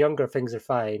when you're younger things are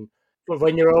fine, but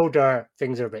when you're older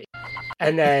things are a bit.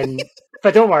 And then,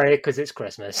 but don't worry, because it's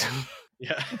Christmas.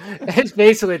 Yeah. It's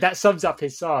basically, that sums up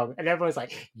his song. And everyone's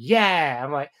like, yeah.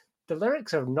 I'm like, the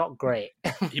lyrics are not great.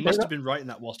 He must have been writing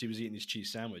that whilst he was eating his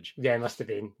cheese sandwich. Yeah, it must have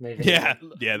been. Maybe. Yeah.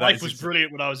 Life was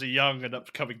brilliant when I was a young and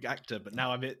upcoming actor, but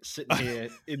now I'm sitting here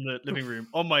in the living room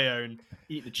on my own,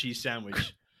 eating a cheese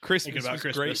sandwich. Christmas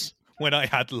was great when I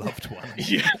had loved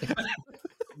ones. Yeah.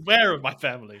 Where are my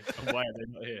family? And why are they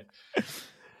not here?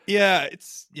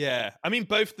 Yeah, I mean,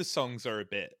 both the songs are a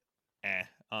bit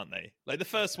aren't they? Like the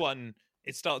first one,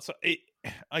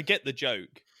 I get the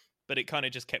joke, but it kind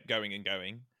of just kept going and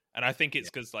going. And I think it's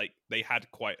because like they had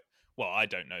I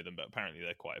don't know them, but apparently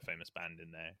they're quite a famous band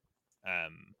in there.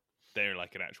 They're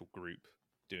like an actual group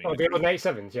doing. Oh, they were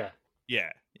 97s, yeah.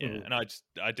 Yeah. And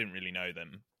I didn't really know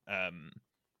them.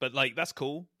 But like that's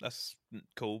cool.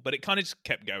 But it kind of just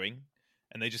kept going.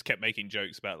 And they just kept making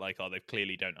jokes about like, they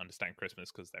clearly don't understand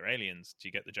Christmas because they're aliens. Do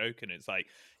you get the joke? And it's like,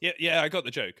 yeah, I got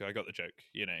the joke.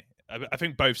 You know, I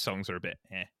think both songs are a bit,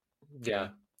 yeah.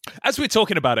 As we're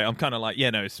talking about it, I'm kind of like,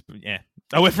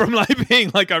 I went from like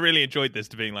being like I really enjoyed this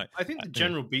to being like, I think the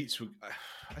general beats were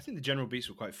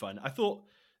quite fun. I thought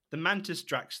the Mantis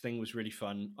Drax thing was really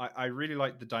fun. I really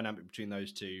liked the dynamic between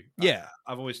those two. Yeah.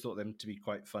 I've always thought them to be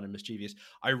quite fun and mischievous.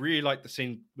 I really liked the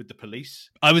scene with the police.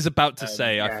 I was about to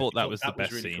say, I thought that was the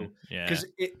best really scene. Cool. Yeah. Because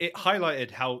it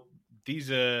highlighted how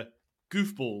these are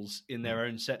goofballs in their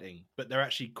own setting, but they're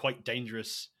actually quite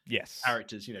dangerous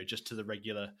characters, you know, just to the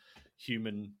regular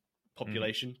human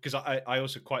population, because I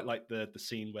also quite like the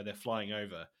scene where they're flying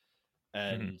over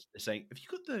and they're saying, "Have you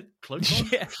got the cloak on?"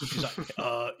 Yeah. She's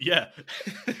like, yeah.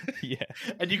 Yeah.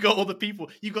 And you got all the people,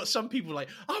 you got some people like,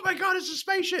 "Oh my God, it's a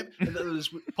spaceship." And they're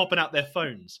just popping out their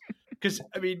phones. Because,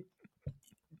 I mean,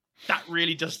 that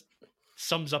really just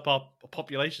sums up our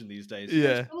population these days. Yeah.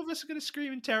 Like, some of us are going to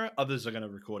scream in terror. Others are going to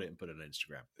record it and put it on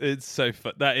Instagram. It's so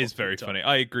fun. That is very funny.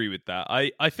 I agree with that.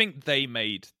 I think they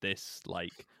made this,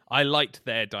 like, I liked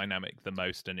their dynamic the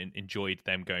most and enjoyed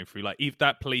them going through. Like, if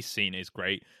that police scene is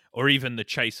great, or even the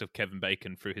chase of Kevin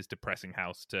Bacon through his depressing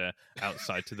house to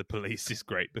outside to the police is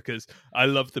great, because I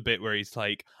love the bit where he's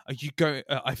like, "Are you going?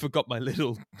 I forgot my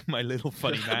little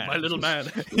funny man, My little man."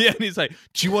 Yeah, and he's like,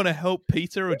 "Do you want to help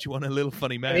Peter, or do you want a little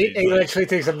funny man?" He He's like, literally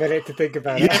takes a minute to think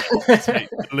about yeah, it.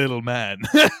 like, little man.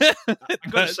 I've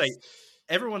got to say,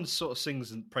 everyone sort of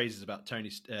sings and praises about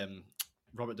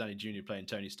Robert Downey Jr. playing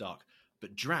Tony Stark.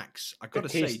 But Drax, I got to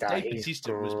say, Dave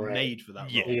Bautista was made for that role.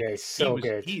 He is so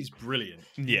good. He's brilliant.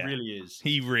 Yeah. He really is.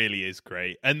 He really is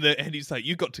great. And he's like,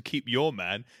 "You got to keep your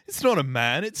man. It's not a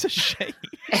man, it's a shape."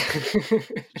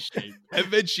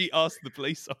 And then she asked the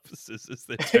police officers as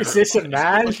they're Is this a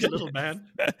man? Like a little man?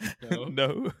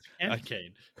 No.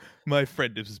 Kane. My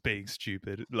friend was being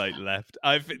stupid, like left.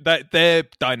 I think that their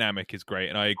dynamic is great,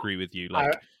 and I agree with you.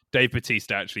 Like, Dave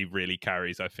Bautista actually really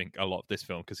carries, I think, a lot of this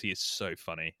film because he is so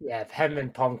funny. Yeah, him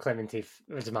and Tom Clemente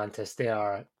as Mantis,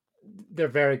 they're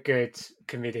very good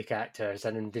comedic actors,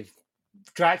 and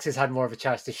Drax has had more of a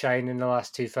chance to shine in the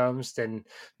last two films than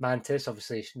Mantis,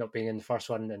 obviously not being in the first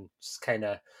one, and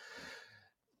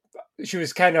she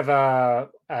was kind of a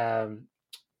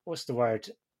what's the word?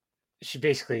 She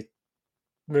basically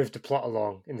moved the plot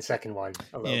along in the second one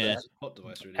a little bit. Plot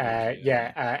device, really.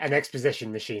 An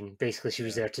exposition machine. Basically, she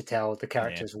was there to tell the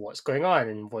characters what's going on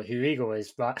and who Ego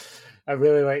is. But I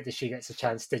really like that she gets a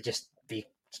chance to just be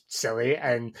silly,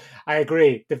 and I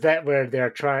agree. The bit where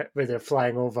they're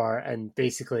flying over and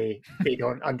basically they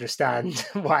don't understand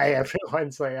why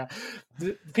everyone's like that.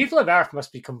 The people of Earth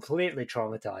must be completely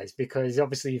traumatized, because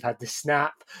obviously you've had the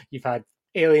snap, you've had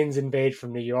aliens invade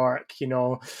from New York,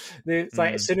 it's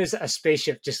like as soon as a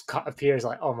spaceship just appears,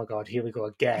 like, oh my God, here we go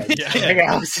again. Something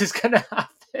else is gonna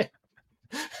happen.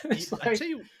 I tell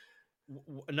you,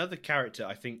 another character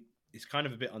I think is kind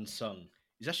of a bit unsung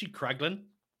is actually Kraglin.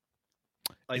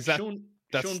 Like Sean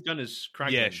Gunner's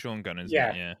Kraglin. Yeah, Sean Gunner's.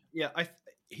 Yeah.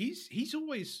 He's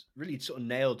always really sort of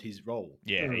nailed his role.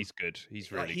 Yeah, he's good.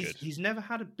 He's really good. He's never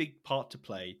had a big part to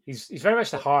play. He's very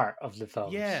much the heart of the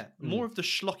film. Yeah, more of the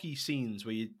schlocky scenes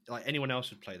where you, like, anyone else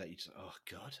would play that. You just, oh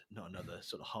God, not another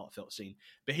sort of heartfelt scene.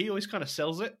 But he always kind of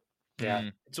sells it.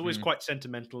 Yeah, it's always quite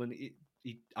sentimental, and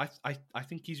I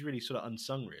think he's really sort of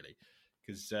unsung, really,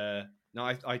 because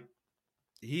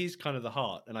he's kind of the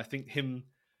heart, and I think him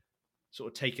sort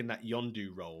of taking that Yondu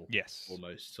role,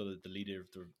 almost sort of the leader of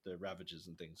the Ravagers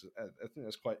and things. I think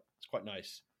it's quite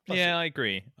nice. Plus, I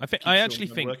agree. I actually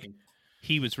think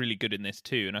he was really good in this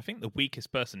too, and I think the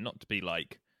weakest person, not to be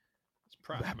like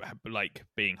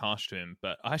being harsh to him,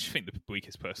 but I actually think the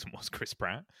weakest person was Chris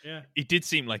Pratt. Yeah, it did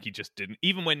seem like he just didn't.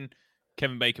 Even when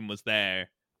Kevin Bacon was there,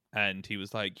 and he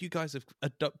was like, "You guys have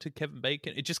adopted Kevin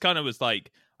Bacon," it just kind of was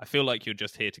like, I feel like you're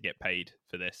just here to get paid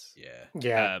for this.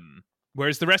 Yeah.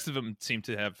 Whereas the rest of them seem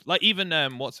to have, like, even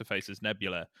what's her face as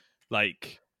Nebula,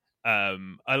 like, I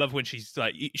love when she's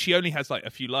like, she only has like a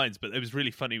few lines, but it was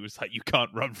really funny. It was like, "You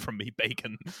can't run from me,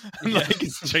 Bacon," and like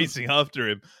it's chasing after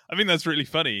him. I think that's really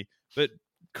funny. But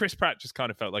Chris Pratt just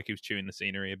kind of felt like he was chewing the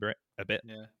scenery a bit.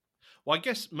 Yeah. Well, I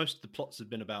guess most of the plots have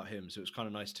been about him, so it was kind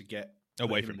of nice to get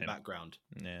away from him in the background.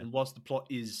 Yeah. And whilst the plot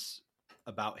is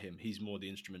about him, he's more the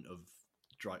instrument of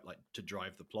to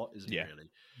drive the plot, isn't he? Really?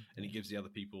 And he gives the other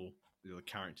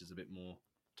characters a bit more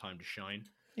time to shine.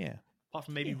 Yeah. Apart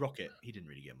from maybe Rocket, he didn't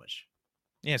really get much.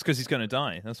 Yeah, it's because he's going to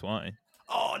die. That's why.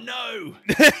 Oh no!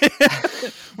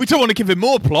 We don't want to give him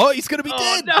more plot. He's going to be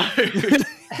dead. No!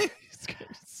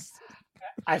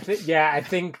 I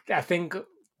think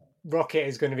Rocket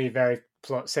is going to be very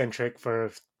plot centric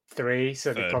for 3,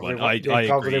 so they probably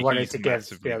wanted to give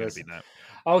the others.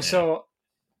 Also,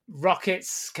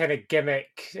 Rocket's kind of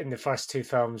gimmick in the first 2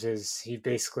 films is he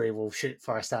basically will shoot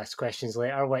first, ask questions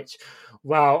later, which,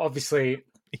 well, obviously,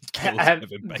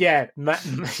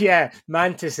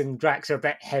 Mantis and Drax are a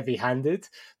bit heavy-handed,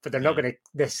 but they're not going to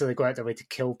necessarily go out their way to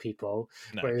kill people.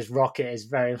 No. Whereas Rocket is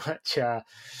very much,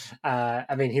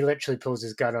 he literally pulls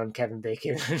his gun on Kevin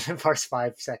Bacon in the first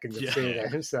 5 seconds of seeing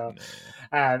him. So,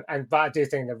 but I do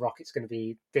think that Rocket's going to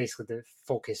be basically the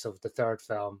focus of the 3rd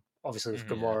film. obviously with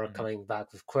Mhm. Gamora coming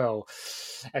back with Quill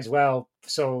as well.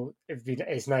 So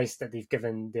it's nice that they've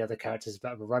given the other characters a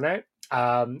bit of a run out.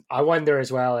 I wonder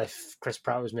as well if Chris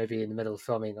Pratt was maybe in the middle of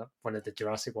filming one of the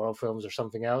Jurassic World films or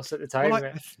something else at the time.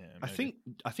 Well, I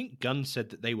think Gunn said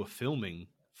that they were filming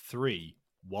 3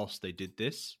 whilst they did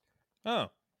this.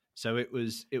 Oh, so it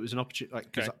was an opportunity.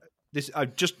 Like, because this,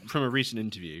 just from a recent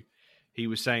interview, he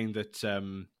was saying that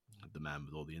the man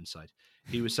with all the insight.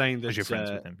 He was saying that because you're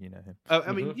friends with him, you know him. Oh,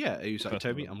 I mean, yeah. He was like,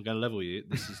 Toby, I'm going to level you.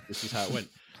 This is how it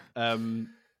went.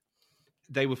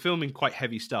 They were filming quite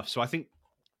heavy stuff, so I think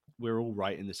we're all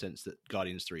right in the sense that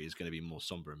Guardians 3 is going to be more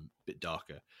somber and a bit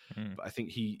darker. But I think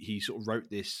he sort of wrote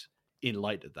this in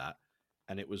light of that,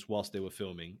 and it was whilst they were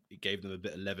filming, it gave them a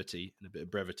bit of levity and a bit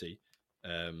of brevity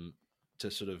to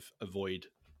sort of avoid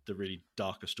the really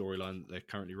darker storyline that they're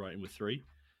currently writing with 3.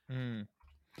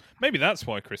 Maybe that's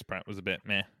why Chris Pratt was a bit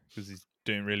meh, because he's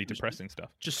doing really depressing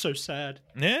stuff. Just so sad.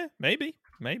 Yeah, maybe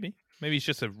he's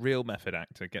just a real method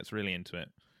actor, gets really into it,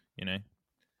 you know,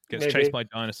 gets chased by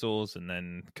dinosaurs and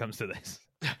then comes to this.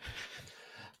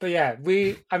 But yeah,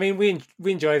 we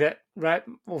enjoyed it, right?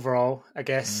 Overall, I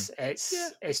guess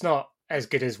it's not as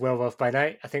good as Werewolf by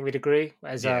Night. I think we'd agree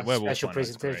as a special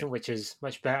presentation, which is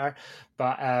much better.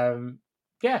 But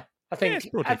I think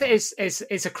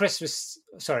it's a Christmas,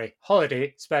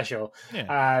 holiday special,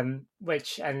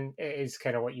 which and it is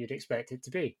kind of what you'd expect it to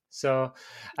be. So,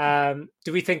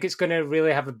 do we think it's going to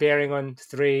really have a bearing on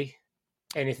 3?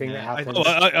 Anything that happens?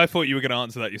 I thought you were going to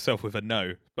answer that yourself with a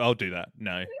no, but I'll do that.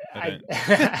 No,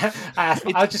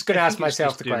 I'm just going to ask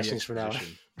myself the questions from now.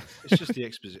 It's just the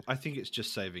exposition. I think it's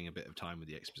just saving a bit of time with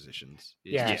the expositions.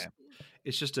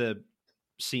 It's just a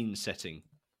scene setting.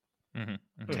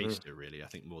 Taster, really. I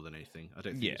think more than anything. I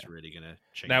don't think it's really going to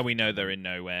change. Now we know they're in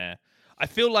nowhere. I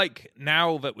feel like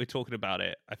now that we're talking about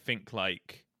it, I think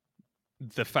like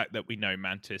the fact that we know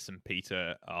Mantis and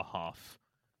Peter are half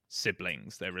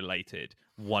siblings, they're related.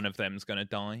 One of them's going to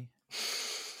die.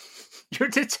 You're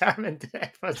determined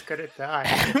that everyone's going to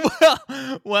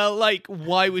die. well, like,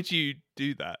 why would you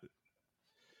do that?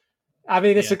 I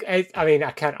mean,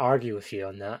 I can't argue with you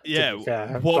on that. Yeah,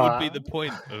 what would be the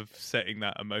point of setting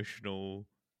that emotional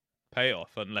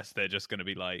payoff unless they're just going to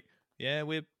be like, yeah,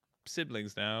 we're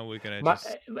siblings now. We're going to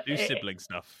just do sibling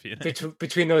stuff. You know?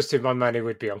 Between those two, my money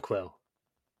would be on Quill.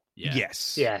 Yeah.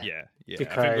 Yes. Yeah.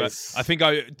 Because I think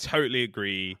I totally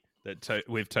agree that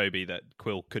with Toby that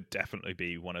Quill could definitely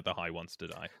be one of the high ones to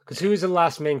die. Because who was the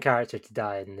last main character to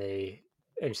die in the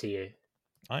MCU?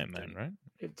 Iron Man, right?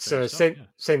 So since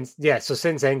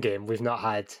Endgame, we've not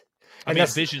had. I mean,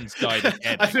 Vision's died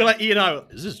again. I feel like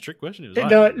is this a trick question?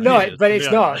 But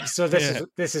it's not. So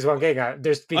this is what I'm getting at.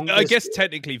 I guess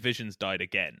technically Vision's died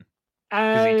again.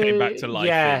 Because he came back to life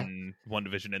in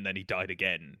WandaVision and then he died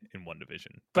again in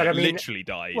WandaVision. But I mean, literally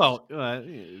died. Well,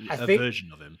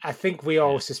 version of him. I think we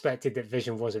all suspected that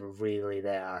Vision wasn't really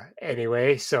there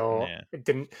anyway, so it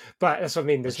didn't. But that's what I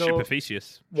mean. There's no.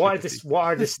 What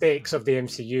are the stakes of the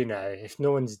MCU now? If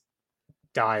no one's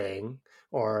dying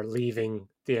or leaving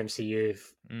the MCU,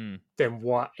 then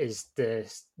what is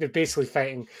this? They're basically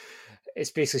fighting.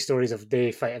 It's basically stories of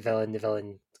they fight a villain, the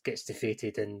villain gets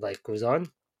defeated, and life goes on.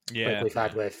 Like we've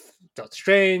had with Doctor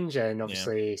Strange and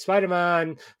obviously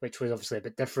Spider-Man, which was obviously a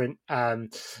bit different.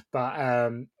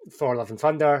 But Thor: Love and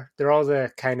Thunder, they're all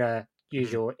the kind of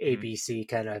usual ABC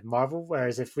kind of Marvel.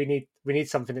 Whereas if we need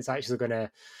something that's actually going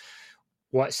to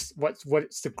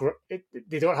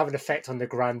they don't have an effect on the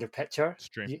grander picture.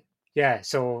 Yeah,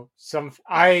 so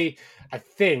I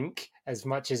think as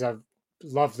much as I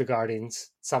love the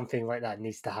Guardians, something like that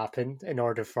needs to happen in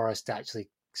order for us to actually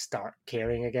start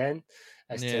caring again.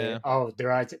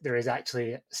 There is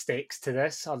actually stakes to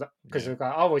this, because we've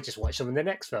got we'll just watch them in the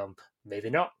next film. Maybe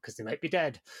not, because they might be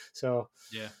dead. So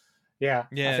I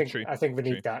think we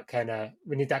need that kind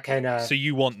of. So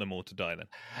you want them all to die then?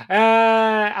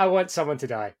 I want someone to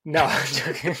die. No, I'm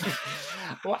joking.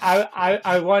 Well,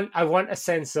 I want a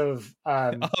sense of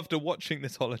after watching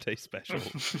this holiday special,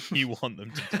 you want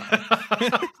them to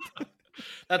die.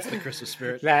 That's the Christmas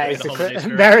spirit. That is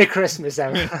the Merry Christmas,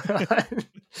 everyone.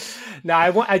 No,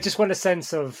 I just want a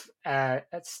sense of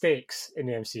stakes in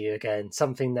the MCU again,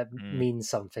 something that means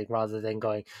something, rather than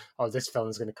going, "Oh, this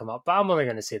film's going to come up," but I'm only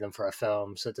going to see them for a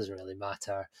film, so it doesn't really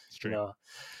matter. It's true. You know,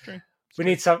 it's true.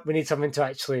 We need something to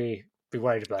actually be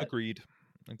worried about. You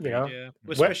know,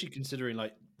 well, especially considering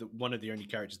like one of the only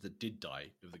characters that did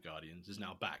die of the Guardians is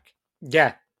now back.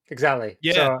 Yeah, exactly.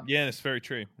 Yeah, it's very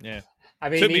true. Yeah. I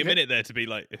mean, it took me a minute there to be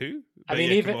like, who? But I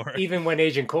mean, even when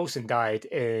Agent Coulson died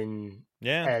in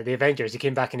the Avengers, he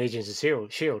came back in Agents of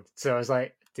S.H.I.E.L.D. So I was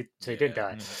like, so he didn't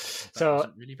die. That So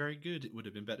wasn't really very good. It would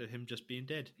have been better him just being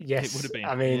dead. yes, it would have been.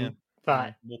 I mean,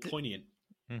 but more poignant.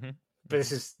 Mm-hmm. But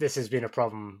this has been a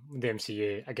problem with the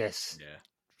MCU, I guess. Yeah.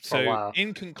 So,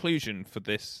 in conclusion, for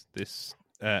this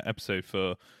episode,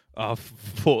 for our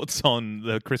thoughts on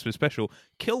the Christmas special,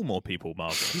 kill more people,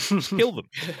 Marvel. Just kill them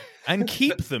and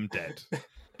keep them dead.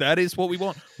 That is what we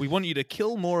want. We want you to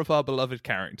kill more of our beloved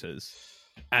characters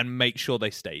and make sure they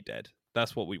stay dead.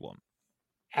 That's what we want.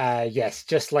 Yes,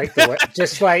 just like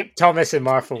Thomas and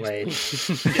Martha Wayne.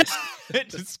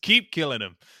 Just keep killing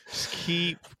them. Just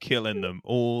keep killing them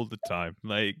all the time.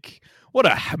 Like, what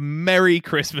a Merry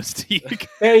Christmas to you.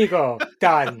 There you go.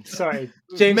 Done. Sorry.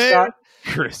 James Gunn.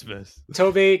 Christmas.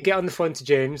 Toby, get on the phone to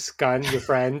James Gunn, your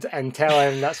friend, and tell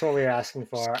him that's what we're asking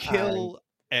for. Just kill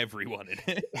everyone in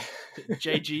it.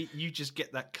 JG, you just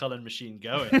get that Cullen machine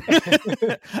going.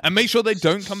 And make sure they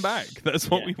don't come back. That's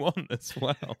what we want as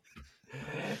well.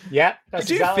 Yeah.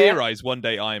 That's I do theorize one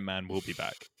day Iron Man will be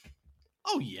back.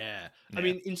 Oh yeah. I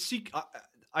mean,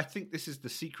 I think this is the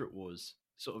Secret Wars.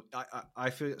 Sort of, I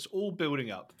feel it's all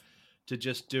building up to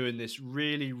just doing this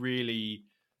really, really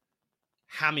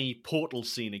hammy portal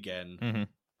scene again,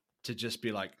 to just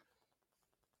be like,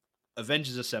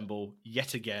 Avengers assemble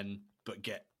yet again, but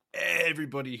get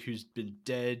everybody who's been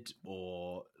dead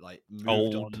or like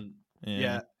moved on.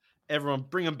 Yeah, everyone,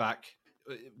 bring them back,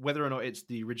 whether or not it's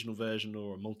the original version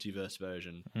or a multiverse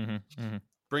version.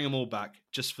 Bring them all back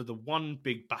just for the one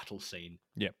big battle scene.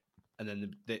 Yep. And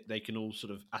then they can all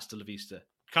sort of hasta la vista.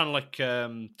 Kind of like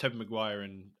Tobey Maguire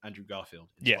and Andrew Garfield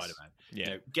in Spider-Man. Yeah.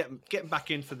 You know, get them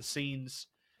back in for the scenes,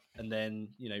 and then,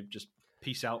 you know, just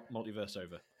peace out, multiverse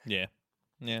over. Yeah.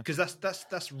 Yeah. Because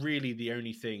that's really the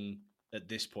only thing at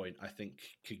this point I think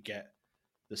could get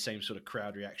the same sort of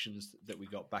crowd reactions that we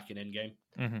got back in Endgame.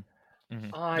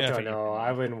 I don't know.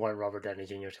 I wouldn't want Robert Downey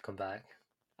Jr. to come back.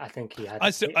 I think he had.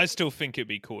 I still think it'd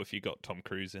be cool if you got Tom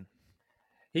Cruise in.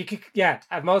 He could,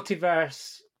 a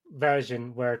multiverse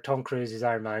version where Tom Cruise is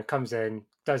Iron Man, comes in,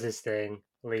 does his thing,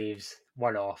 leaves,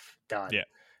 one off, done. Yeah,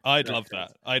 I'd love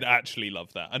that. I'd actually love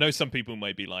that. I know some people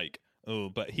may be like, oh,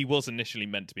 but he was initially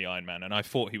meant to be Iron Man, and I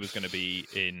thought he was going to be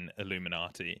in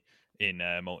Illuminati in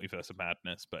Multiverse of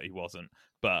Madness, but he wasn't.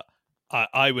 But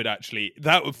I would actually,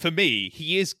 for me,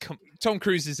 he is, Tom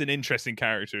Cruise is an interesting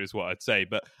character is what I'd say,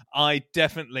 but I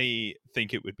definitely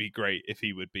think it would be great if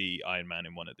he would be Iron Man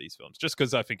in one of these films, just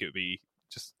because I think it would be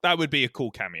that would be a cool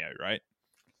cameo, right?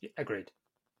 Agreed.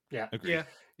 Yeah. Agreed. Yeah.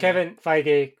 Kevin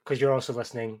Feige, because you're also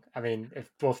listening. I mean,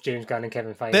 if both James Gunn and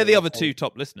Kevin Feige, they're the other two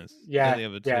top listeners. Yeah, they're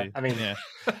the other two. I mean,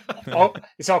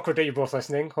 it's awkward that you're both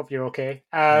listening. Hope you're okay.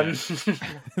 Hope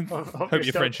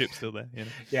your friendship's still there. You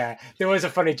know? Yeah, there was a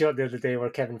funny joke the other day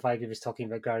where Kevin Feige was talking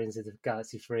about Guardians of the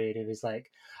Galaxy 3, and he was like,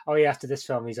 "Oh yeah, after this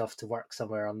film, he's off to work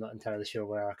somewhere. I'm not entirely sure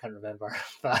where. I can't remember."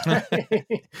 But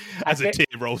as a tear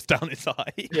rolls down his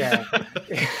eye. Yeah.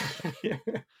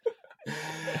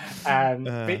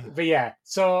 But yeah,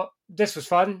 so this was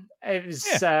fun. It was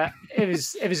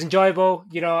it was enjoyable.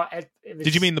 You know, it was,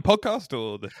 Did you mean the podcast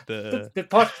or the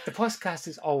podcast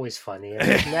is always funny.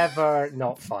 It's never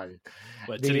not fun.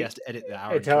 Well, until he has to edit the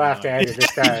hour. Until I have to edit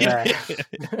this down.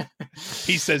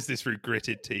 He says this through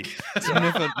gritted teeth. It's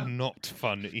never not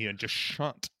fun, Ian. Just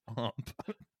shut up.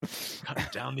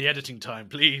 Cut down the editing time,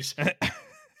 please.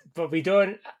 But we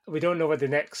don't know what the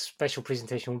next special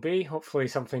presentation will be. Hopefully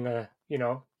something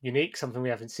unique, something we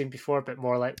haven't seen before, a bit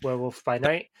more like Werewolf by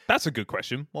Night. That's a good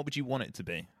question. What would you want it to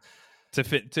be?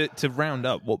 To round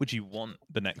up, what would you want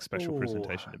the next special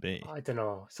presentation to be? I don't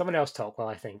know. Someone else talk while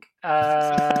I think.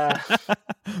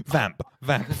 Vamp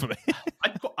for me.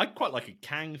 I'd quite like a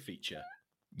Kang feature.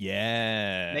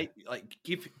 Yeah.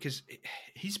 Because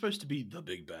he's supposed to be the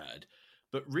big bad.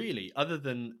 But really, other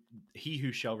than He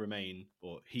Who Shall Remain,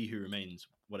 or He Who Remains,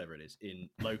 whatever it is, in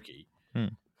Loki,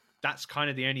 that's kind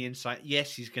of the only insight.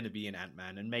 Yes, he's going to be in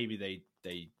Ant-Man, and maybe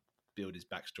they build his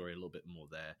backstory a little bit more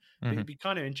there. But it'd be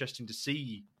kind of interesting to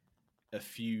see a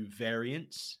few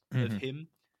variants of him.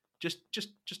 Just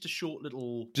a short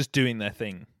little... Just doing their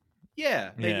thing.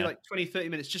 Yeah, maybe like 20, 30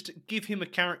 minutes, just to give him a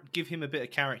bit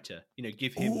of character. You know,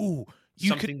 give him...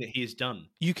 something that he has done.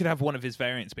 You could have one of his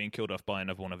variants being killed off by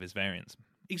another one of his variants.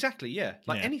 Exactly, yeah.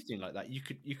 Anything like that. You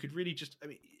could really just... I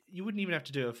mean, you wouldn't even have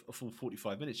to do a full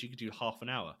 45 minutes. You could do half an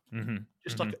hour.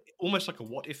 Just like almost like a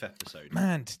what if episode.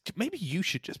 Man, maybe you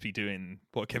should just be doing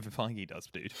what Kevin Feige does,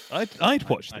 dude. I'd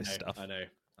watch this stuff. I know.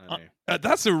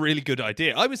 That's a really good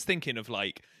idea. I was thinking of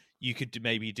like, you could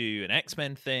maybe do an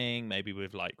X-Men thing, maybe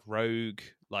with like Rogue,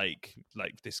 like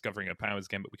discovering her powers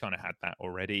again, but we kind of had that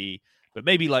already. But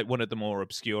maybe like one of the more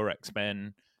obscure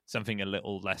X-Men, something a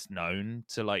little less known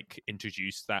to like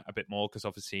introduce that a bit more, because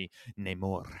obviously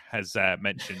Namor has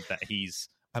mentioned that he's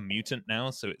a mutant now,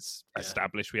 so it's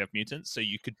established we have mutants, so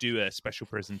you could do a special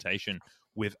presentation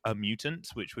with a mutant,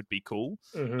 which would be cool.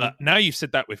 Now you've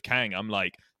said that with Kang, I'm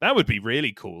like, that would be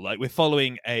really cool. Like, we're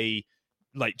following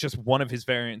like just one of his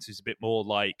variants who's a bit more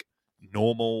like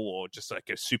normal or just like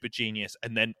a super genius,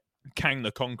 and then Kang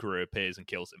the Conqueror appears and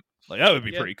kills him. Like, that would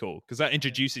be pretty cool, because that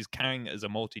introduces Kang as a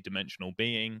multi-dimensional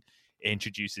being. It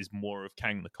introduces more of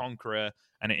Kang the Conqueror,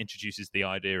 and it introduces the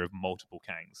idea of multiple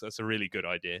Kangs. That's a really good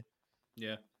idea.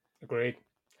 Yeah, agreed.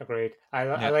 I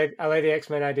like the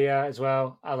X-Men idea as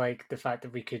well. I like the fact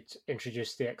that we could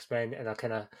introduce the X-Men in a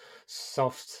kind of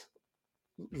soft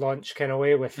launch kind of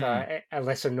way with a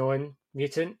lesser known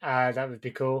mutant. That would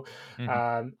be cool.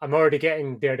 I'm already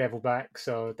getting Daredevil back,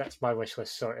 so that's my wish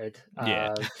list sorted.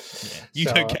 You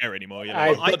don't care anymore. You know,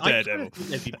 I think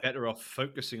they'd be better off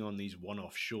focusing on these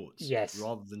one-off shorts,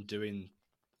 rather than doing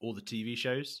all the TV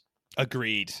shows.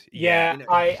 Agreed. Yeah,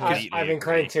 I'm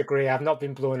inclined to agree. I've not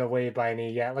been blown away by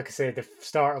any yet. Like I said, the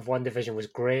start of WandaVision was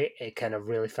great. It kind of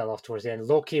really fell off towards the end.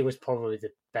 Loki was probably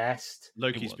the best.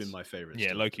 Loki's been my favorite.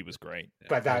 Yeah, Loki was great.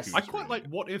 But I quite like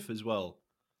What If as well.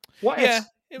 What If?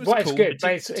 It was What cool. If's good,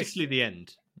 but particularly the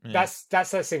end. Yeah. That's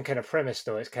that same kind of premise,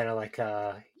 though. It's kind of like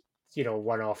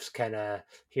one-offs, kind of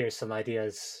here's some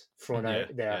ideas thrown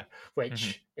out there,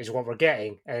 which is what we're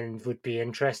getting and would be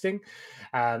interesting.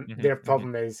 Their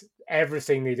problem is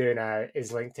everything they do now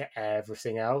is linked to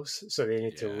everything else, so they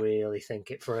need to really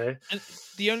think it through. And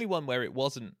the only one where it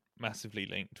wasn't massively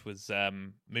linked was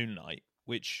Moon Knight,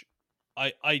 which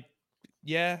it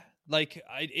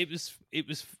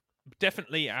was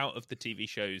definitely, out of the TV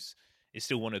shows, is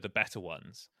still one of the better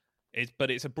ones.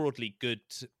 But it's a broadly good,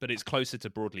 but it's closer to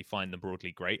broadly fine than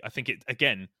broadly great. I think it,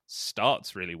 again,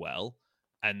 starts really well,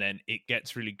 and then it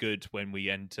gets really good when we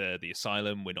enter the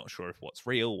asylum. We're not sure if what's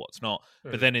real, what's not.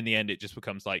 But then in the end, it just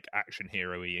becomes like action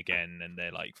hero-y again, and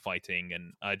they're like fighting,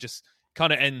 and just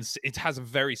kind of ends. It has a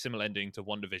very similar ending to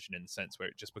WandaVision in the sense where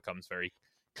it just becomes very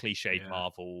cliched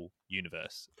Marvel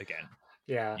universe again.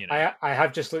 Yeah, you know? I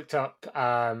have just looked up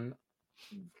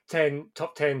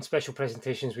top 10 special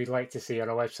presentations we'd like to see on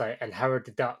our website, and Howard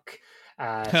the Duck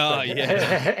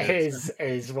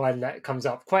is one that comes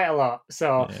up quite a lot.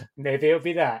 So maybe it'll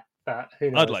be that. But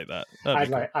who knows? I'd like that.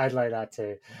 I'd like that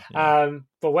too. Yeah.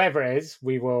 But whatever it is,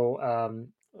 we will.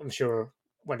 I'm sure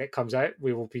when it comes out,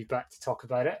 we will be back to talk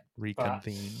about it.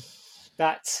 Reconvene.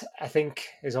 That, I think,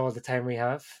 is all the time we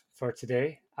have for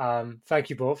today.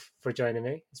 Thank you both for joining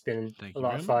me. It's been a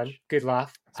lot of fun. Good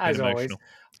laugh, as always.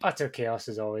 Utter chaos,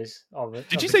 as always.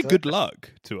 Did you say good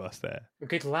luck to us there?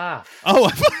 Good laugh. Oh,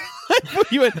 I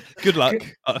thought you went good luck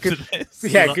after this.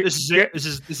 Yeah, this is it.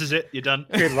 This is it. You're done.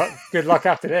 Good luck. Good luck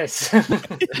after this.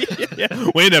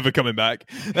 We're never coming back.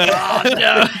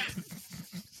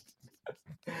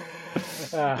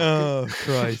 Oh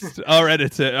Christ! Our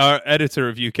editor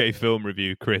of UK Film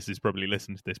Review, Chris, is probably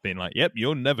listening to this, being like, "Yep,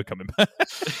 you're never coming back."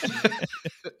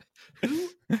 Who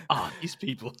are these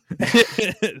people?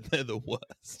 They're the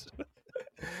worst.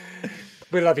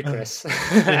 We love you, Chris.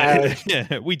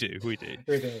 Yeah, we do.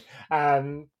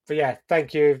 But yeah,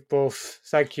 thank you both.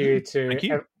 Thank you to. Thank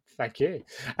you. Thank you.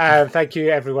 Thank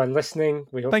you, everyone listening.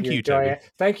 We hope you enjoy it.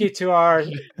 Thank you to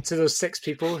those 6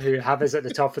 people who have us at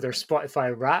the top of their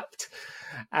Spotify Wrapped.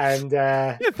 And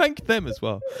thank them as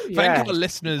well. Thank our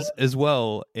listeners as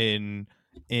well in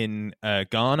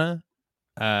Ghana,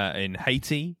 in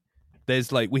Haiti.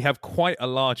 There's we have quite a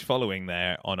large following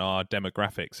there on our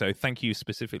demographic. So thank you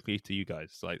specifically to you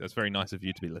guys. That's very nice of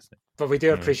you to be listening. But we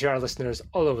do appreciate our listeners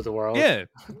all over the world. Yeah,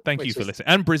 thank you for listening.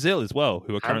 And Brazil as well,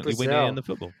 who are currently winning in the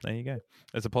football. There you go.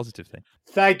 That's a positive thing.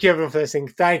 Thank you, everyone, for listening.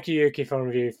 Thank you, Yuki Film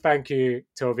Review. Thank you,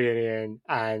 Toby and Ian.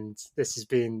 And this has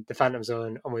been The Fantom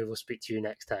Zone, and we will speak to you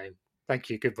next time. Thank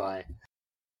you. Goodbye.